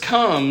Jesus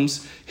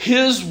comes,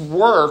 his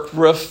work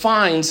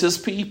refines his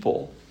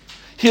people.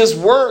 His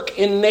work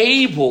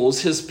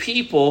enables his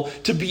people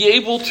to be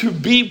able to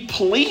be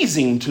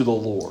pleasing to the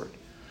Lord.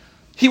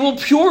 He will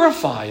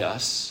purify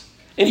us,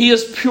 and he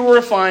is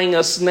purifying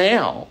us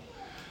now.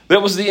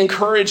 That was the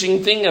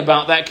encouraging thing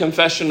about that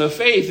confession of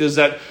faith, is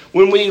that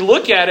when we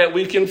look at it,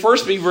 we can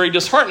first be very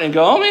disheartened and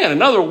go, oh man,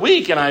 another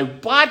week and I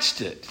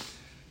botched it.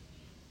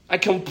 I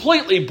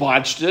completely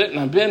botched it, and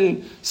I've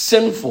been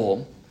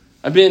sinful.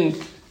 I've been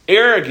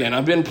arrogant.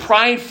 I've been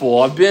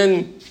prideful. I've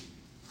been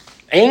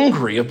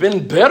angry. I've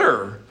been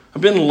bitter.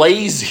 I've been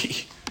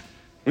lazy.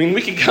 I mean,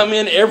 we can come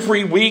in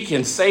every week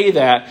and say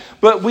that,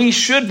 but we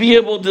should be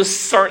able to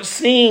start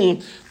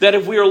seeing that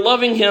if we are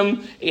loving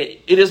him,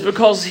 it is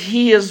because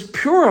he is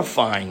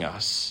purifying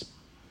us.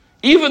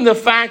 Even the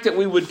fact that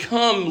we would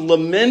come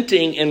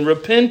lamenting and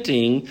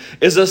repenting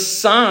is a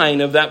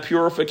sign of that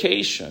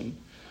purification.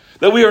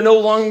 That we are no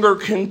longer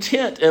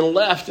content and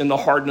left in the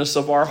hardness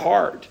of our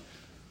heart.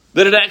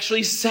 That it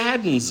actually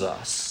saddens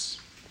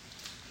us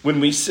when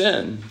we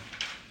sin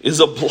is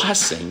a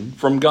blessing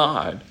from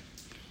God.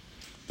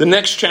 The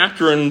next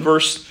chapter in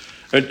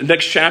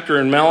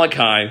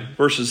Malachi,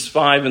 verses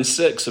 5 and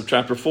 6 of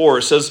chapter 4,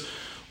 it says,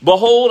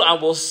 behold, I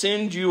will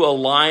send you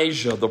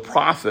Elijah the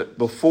prophet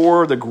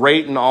before the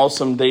great and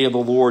awesome day of the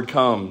Lord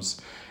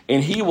comes.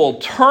 And he will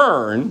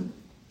turn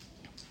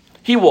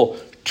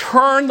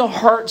the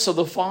hearts of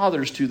the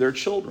fathers to their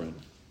children,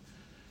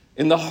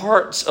 and the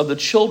hearts of the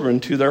children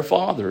to their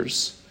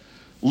fathers,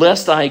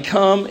 lest I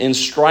come and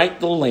strike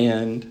the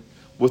land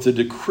with a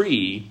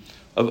decree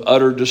of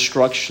utter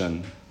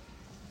destruction.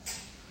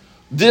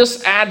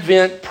 this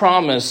Advent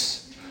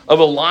promise of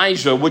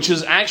Elijah, which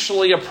is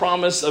actually a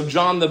promise of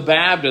John the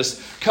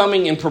Baptist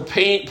coming and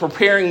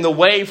preparing the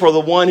way for the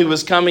one who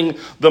is coming,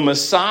 the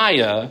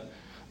Messiah,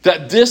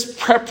 that this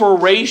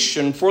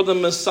preparation for the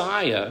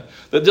Messiah,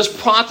 that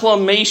this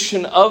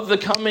proclamation of the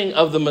coming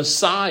of the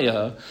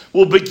Messiah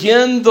will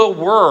begin the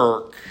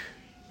work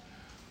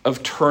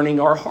of turning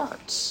our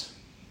hearts.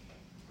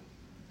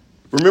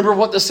 Remember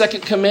what the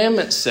second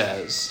commandment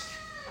says.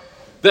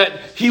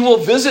 That he will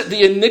visit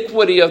the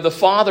iniquity of the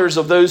fathers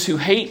of those who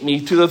hate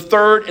me to the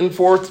third and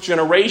fourth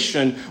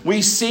generation.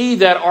 We see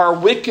that our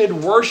wicked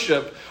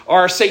worship,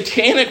 our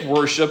satanic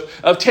worship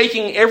of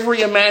taking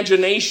every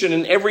imagination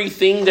and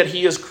everything that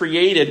he has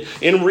created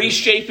and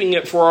reshaping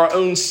it for our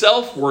own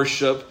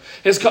self-worship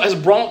has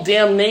brought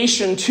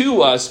damnation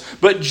to us.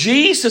 But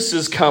Jesus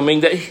is coming,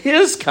 that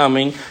his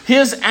coming,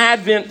 his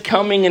Advent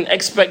coming and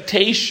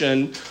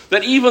expectation,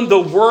 that even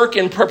the work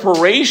and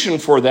preparation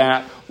for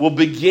that will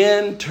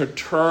begin to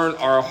turn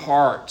our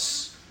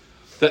hearts.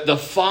 That the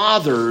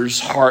fathers'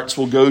 hearts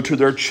will go to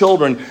their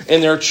children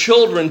and their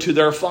children to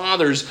their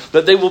fathers.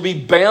 That they will be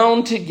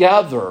bound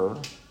together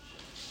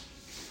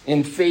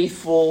in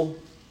faithful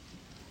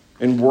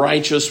and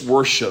righteous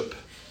worship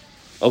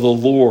of the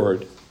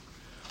Lord.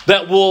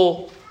 That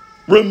will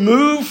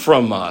remove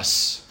from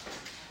us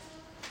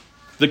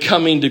the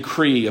coming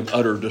decree of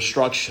utter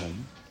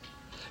destruction.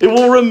 It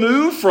will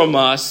remove from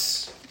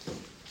us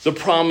the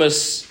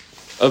promise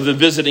of the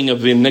visiting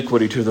of the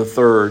iniquity to the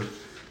third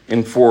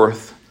and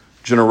fourth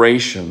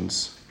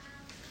generations.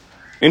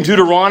 In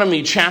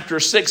Deuteronomy chapter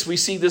 6, we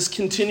see this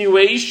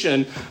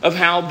continuation of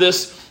how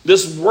this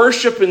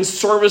worship and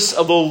service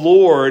of the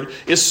Lord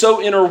is so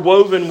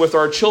interwoven with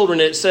our children.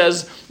 It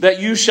says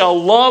that you shall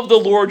love the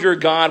Lord your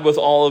God with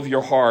all of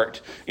your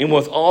heart and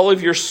with all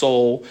of your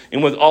soul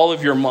and with all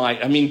of your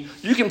might. I mean,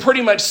 you can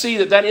pretty much see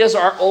that is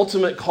our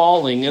ultimate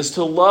calling, is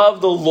to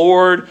love the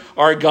Lord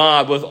our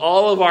God with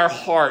all of our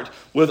heart,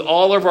 with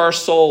all of our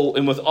soul,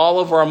 and with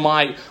all of our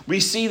might. We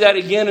see that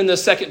again in the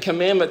second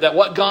commandment, that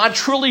what God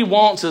truly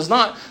wants is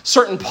not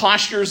certain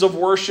postures of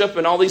worship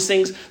and all these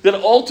things, that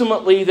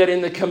ultimately that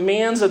in the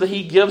commands that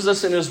he gives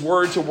us in his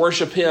word to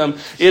worship him,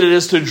 it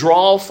is to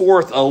draw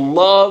forth a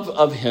love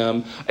of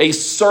him, a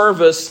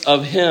service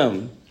of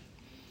him.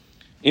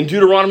 In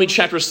Deuteronomy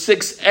chapter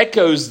 6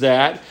 echoes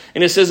that,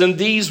 and it says, "And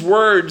these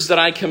words that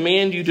I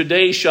command you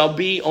today shall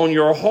be on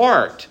your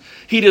heart."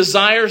 He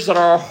desires that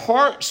our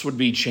hearts would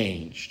be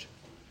changed.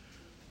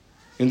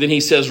 And then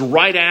he says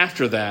right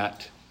after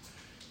that,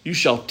 "You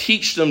shall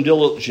teach them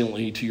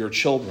diligently to your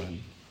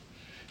children,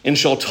 and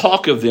shall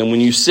talk of them when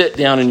you sit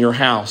down in your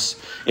house,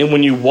 and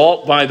when you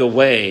walk by the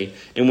way,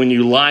 and when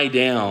you lie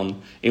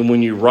down, and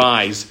when you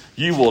rise.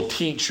 You will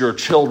teach your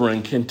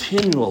children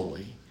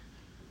continually."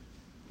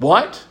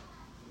 What?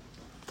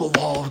 The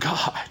law of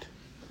God.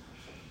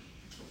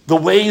 The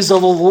ways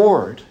of the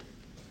Lord.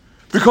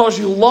 Because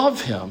you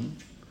love him.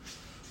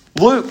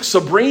 Luke,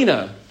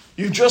 Sabrina,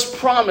 you just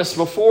promised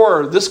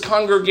before this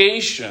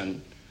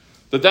congregation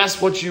that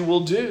that's what you will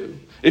do.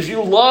 If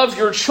you love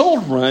your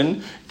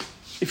children,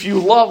 if you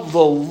love the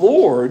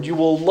Lord, you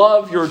will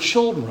love your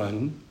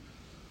children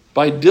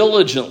by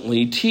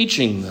diligently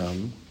teaching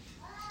them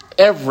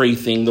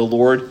everything the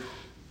Lord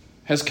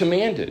has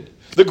commanded.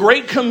 The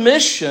Great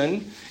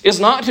Commission is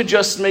not to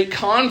just make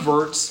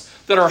converts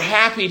that are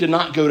happy to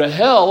not go to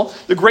hell.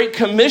 The Great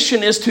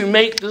Commission is to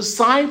make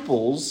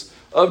disciples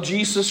of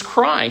Jesus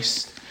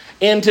Christ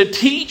and to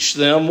teach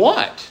them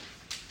what?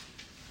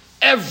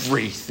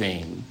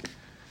 Everything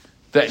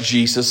that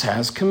Jesus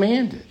has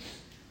commanded.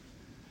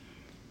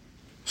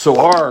 So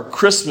our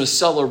Christmas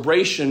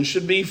celebration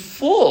should be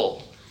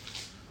full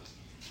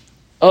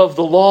of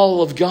the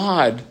law of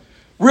God,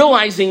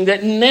 realizing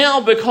that now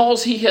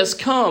because he has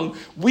come,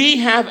 we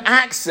have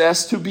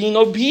access to being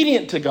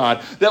obedient to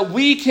God, that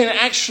we can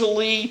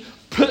actually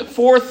put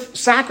forth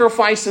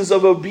sacrifices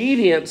of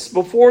obedience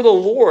before the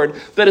Lord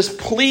that is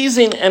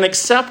pleasing and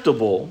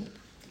acceptable.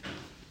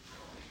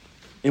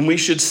 And we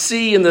should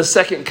see in the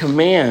second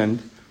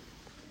command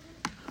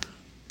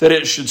that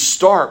it should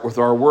start with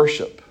our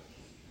worship.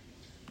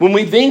 When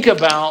we think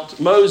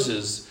about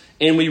Moses,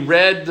 and we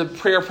read the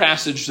prayer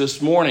passage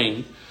this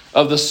morning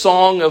of the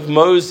Song of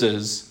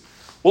Moses,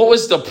 what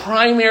was the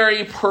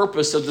primary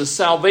purpose of the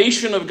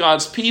salvation of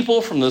God's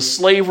people from the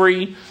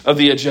slavery of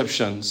the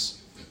Egyptians?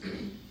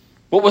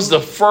 What was the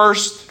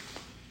first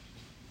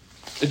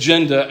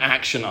agenda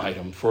action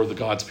item for the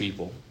God's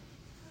people?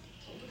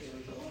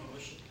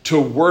 To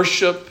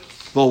worship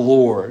the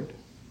Lord.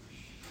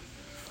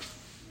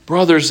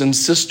 Brothers and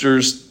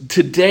sisters,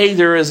 today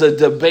there is a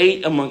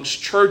debate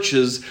amongst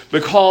churches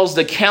because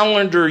the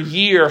calendar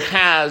year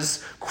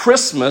has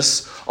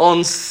Christmas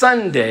on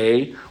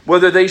Sunday,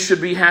 whether they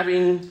should be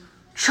having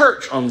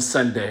church on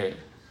Sunday.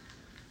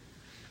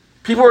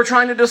 People are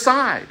trying to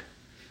decide.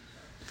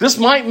 This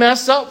might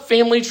mess up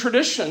family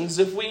traditions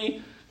if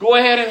we go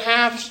ahead and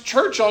have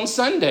church on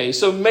Sunday.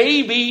 So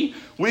maybe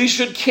we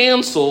should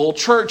cancel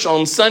church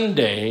on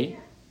Sunday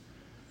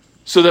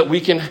so that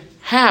we can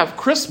have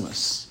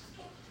Christmas.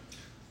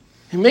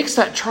 It makes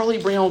that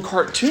Charlie Brown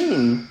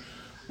cartoon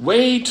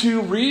way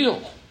too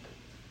real.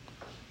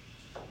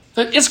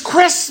 That it's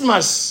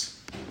Christmas.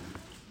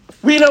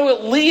 We know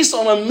at least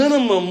on a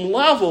minimum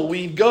level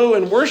we go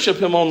and worship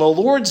him on the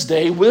Lord's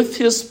Day with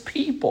his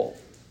people.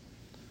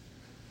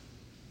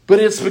 But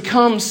it's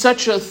become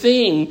such a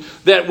thing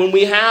that when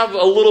we have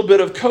a little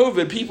bit of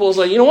COVID, people are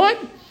like, you know what?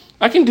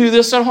 I can do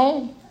this at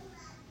home.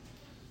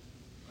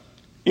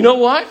 You know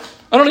what?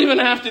 I don't even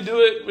have to do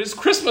it. It's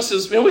Christmas.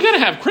 We got to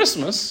have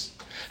Christmas.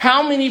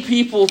 How many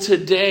people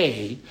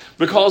today,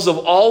 because of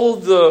all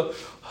of the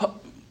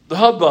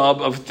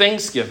hubbub of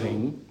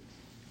Thanksgiving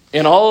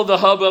and all of the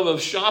hubbub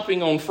of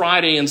shopping on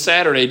Friday and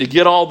Saturday to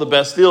get all the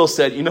best deals,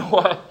 said, you know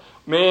what?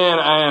 Man,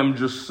 I am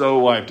just so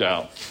wiped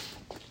out.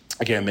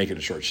 I can't make it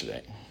to church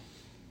today.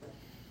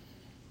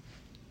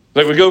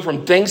 Like we go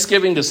from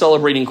Thanksgiving to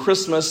celebrating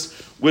Christmas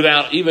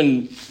without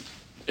even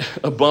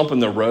a bump in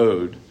the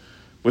road,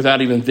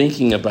 without even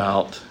thinking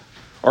about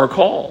our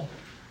call.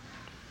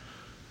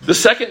 The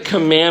second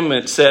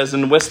commandment says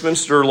in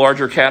Westminster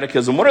Larger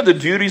Catechism, what are the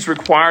duties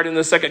required in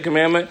the second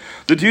commandment?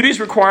 The duties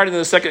required in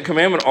the second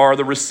commandment are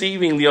the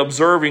receiving, the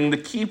observing, the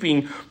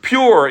keeping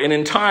pure and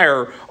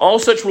entire all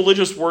such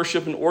religious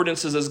worship and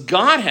ordinances as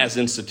God has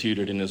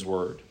instituted in his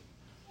word.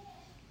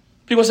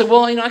 People say,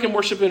 well, I can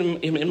worship him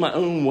in my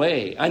own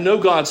way. I know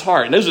God's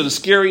heart. And those are the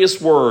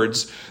scariest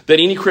words that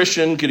any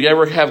Christian could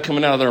ever have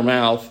coming out of their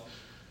mouth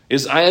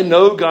is, I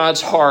know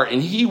God's heart,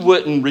 and he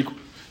wouldn't...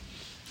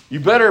 You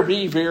better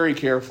be very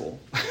careful.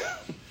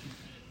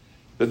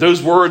 That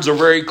those words are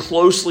very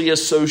closely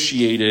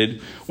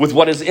associated with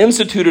what is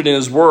instituted in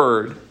his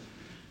word.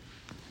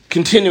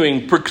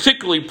 Continuing,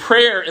 particularly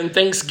prayer and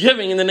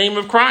thanksgiving in the name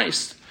of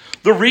Christ.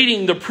 The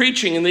reading, the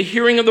preaching, and the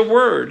hearing of the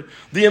word.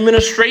 The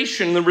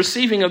administration, the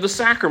receiving of the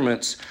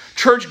sacraments.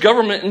 Church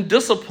government and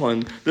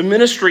discipline. The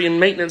ministry and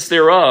maintenance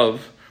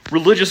thereof.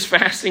 Religious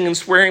fasting and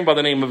swearing by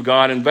the name of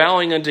God and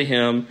vowing unto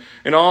him,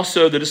 and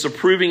also the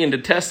disapproving and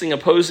detesting,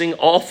 opposing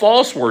all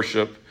false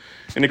worship,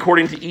 and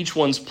according to each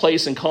one's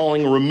place and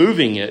calling,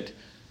 removing it,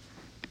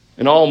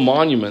 and all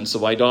monuments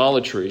of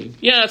idolatry.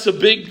 Yeah, it's a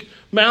big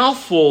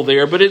mouthful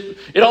there, but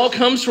it all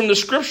comes from the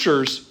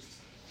scriptures.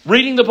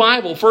 Reading the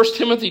Bible, 1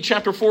 Timothy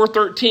chapter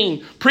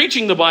 4:13.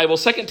 Preaching the Bible,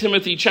 2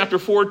 Timothy chapter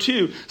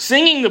 4:2.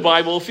 Singing the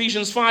Bible,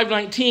 Ephesians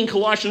 5:19,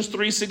 Colossians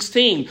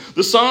 3:16.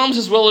 The Psalms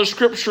as well as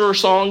scripture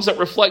songs that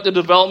reflect the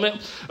development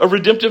of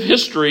redemptive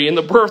history and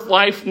the birth,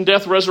 life, and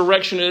death,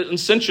 resurrection, and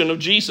ascension of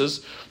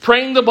Jesus.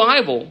 Praying the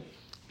Bible.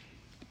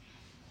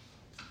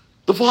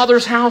 The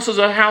Father's house is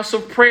a house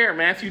of prayer,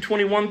 Matthew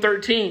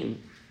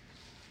 21:13.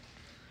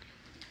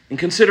 And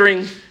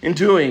considering and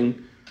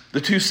doing the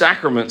two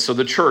sacraments of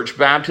the church,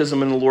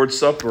 baptism and the Lord's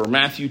Supper,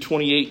 Matthew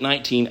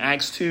 28:19,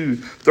 Acts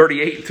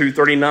 2:38 through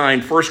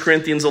 39, 1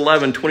 Corinthians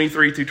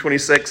 11:23 through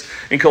 26,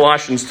 and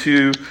Colossians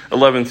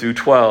 2:11 through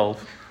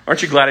 12.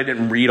 Aren't you glad I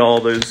didn't read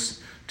all those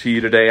to you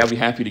today? I'll be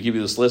happy to give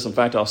you this list. In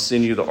fact, I'll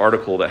send you the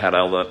article that had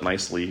all that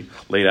nicely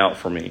laid out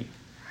for me.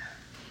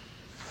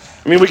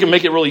 I mean, we can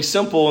make it really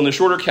simple in the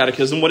shorter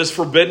catechism. What is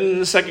forbidden in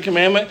the second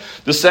commandment?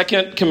 The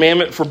second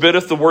commandment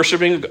forbiddeth the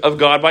worshiping of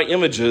God by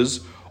images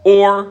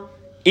or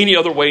any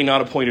other way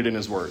not appointed in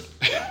his word.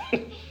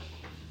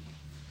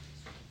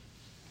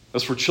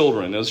 That's for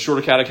children. The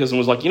shorter catechism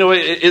was like,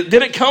 did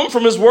it come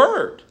from his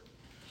word?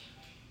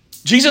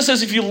 Jesus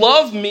says, if you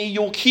love me,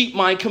 you'll keep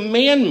my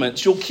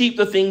commandments. You'll keep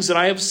the things that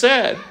I have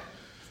said.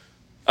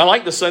 I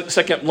like the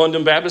Second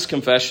London Baptist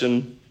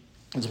Confession.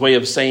 It's a way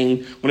of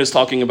saying, when it's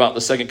talking about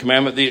the second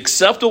commandment, the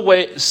acceptable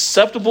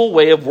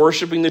way of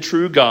worshiping the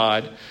true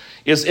God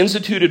is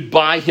instituted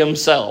by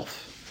himself,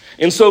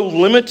 and so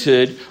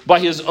limited by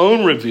his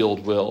own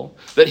revealed will,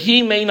 that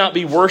he may not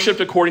be worshipped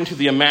according to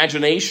the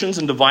imaginations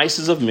and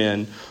devices of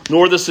men,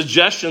 nor the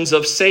suggestions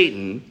of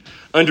Satan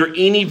under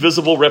any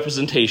visible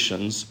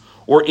representations,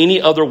 or any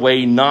other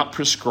way not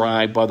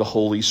prescribed by the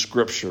Holy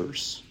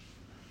Scriptures.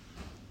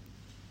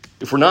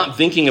 If we're not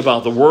thinking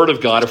about the Word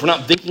of God, if we're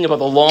not thinking about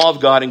the law of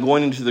God and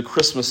going into the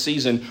Christmas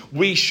season,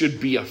 we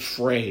should be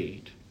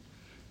afraid.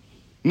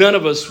 None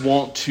of us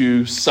want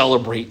to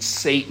celebrate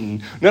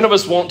Satan. None of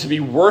us want to be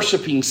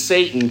worshiping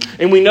Satan.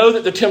 And we know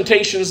that the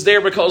temptation is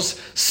there because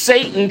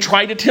Satan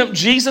tried to tempt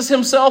Jesus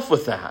himself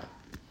with that.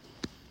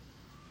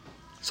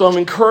 So I'm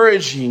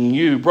encouraging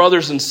you,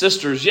 brothers and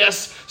sisters,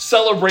 yes,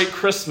 celebrate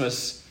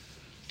Christmas.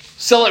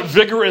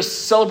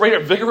 Celebrate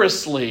it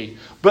vigorously,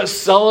 but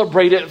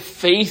celebrate it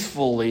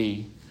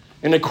faithfully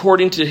and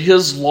according to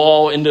his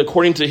law and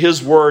according to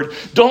his word.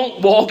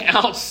 Don't walk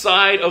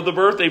outside of the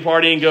birthday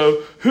party and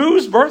go,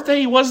 whose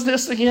birthday was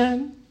this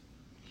again?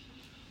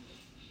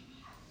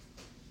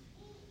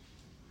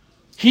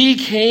 He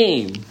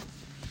came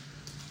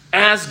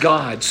as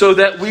God so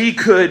that we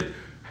could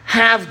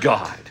have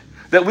God,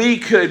 that we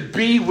could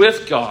be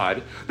with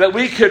God, that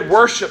we could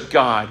worship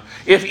God.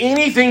 If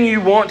anything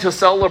you want to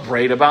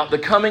celebrate about the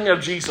coming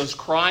of Jesus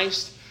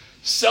Christ,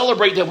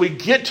 celebrate that we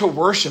get to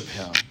worship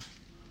him.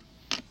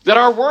 That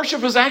our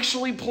worship is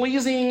actually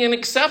pleasing and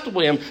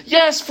acceptable to him.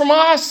 Yes, from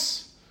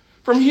us,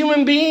 from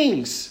human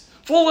beings,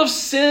 full of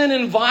sin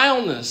and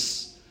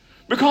vileness.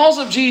 Because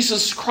of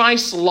Jesus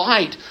Christ's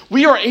light,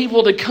 we are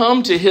able to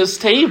come to his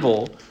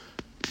table.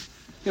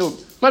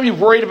 Might be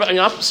worried about,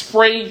 I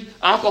spray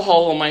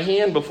alcohol on my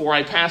hand before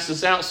I pass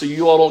this out so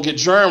you all don't get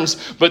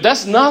germs, but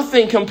that's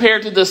nothing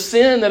compared to the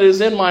sin that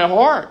is in my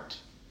heart.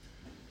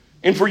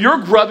 And for your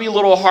grubby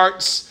little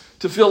hearts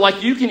to feel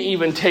like you can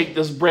even take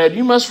this bread,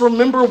 you must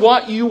remember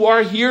what you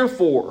are here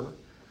for.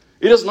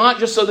 It is not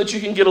just so that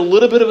you can get a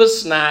little bit of a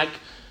snack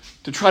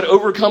to try to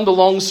overcome the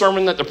long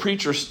sermon that the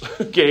preacher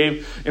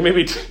gave and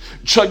maybe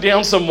chug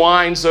down some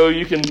wine so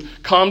you can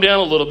calm down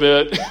a little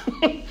bit.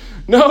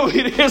 No,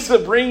 it is to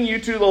bring you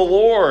to the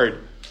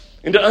Lord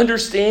into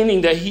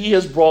understanding that he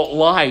has brought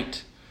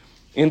light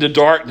into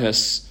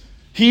darkness.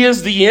 He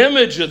is the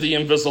image of the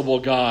invisible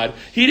God.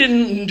 He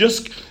didn't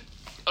just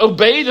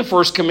obey the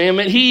first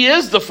commandment. He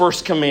is the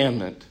first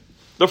commandment.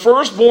 The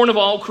firstborn of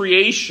all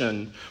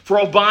creation.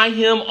 For by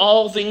him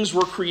all things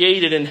were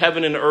created in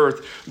heaven and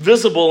earth,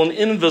 visible and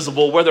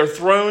invisible, whether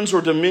thrones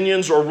or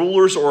dominions or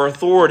rulers or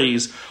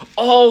authorities.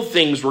 All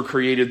things were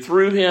created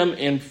through him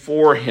and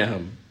for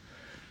him.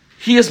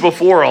 He is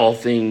before all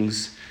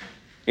things,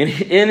 and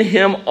in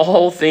him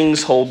all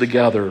things hold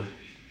together.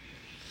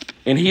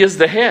 And he is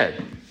the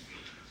head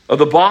of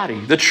the body,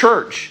 the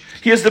church.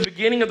 He is the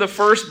beginning of the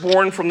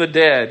firstborn from the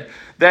dead,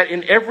 that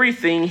in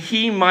everything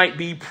he might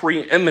be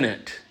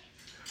preeminent.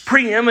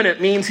 Preeminent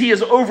means he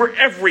is over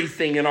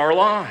everything in our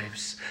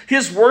lives.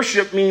 His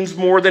worship means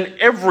more than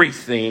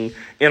everything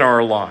in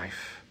our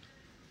life,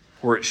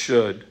 or it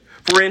should.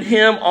 For in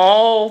him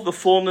all the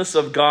fullness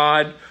of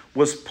God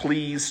was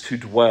pleased to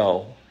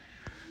dwell,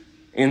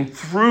 and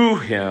through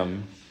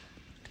him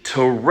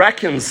to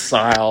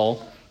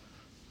reconcile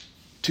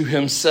to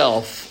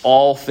himself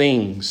all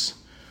things,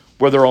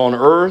 whether on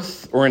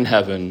earth or in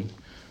heaven,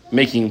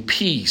 making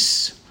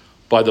peace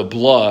by the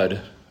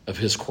blood of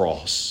his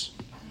cross.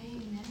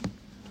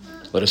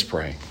 Let us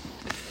pray.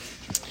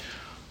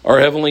 Our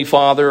Heavenly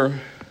Father,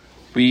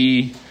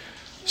 we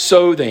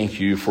so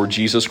thank you for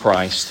Jesus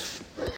Christ.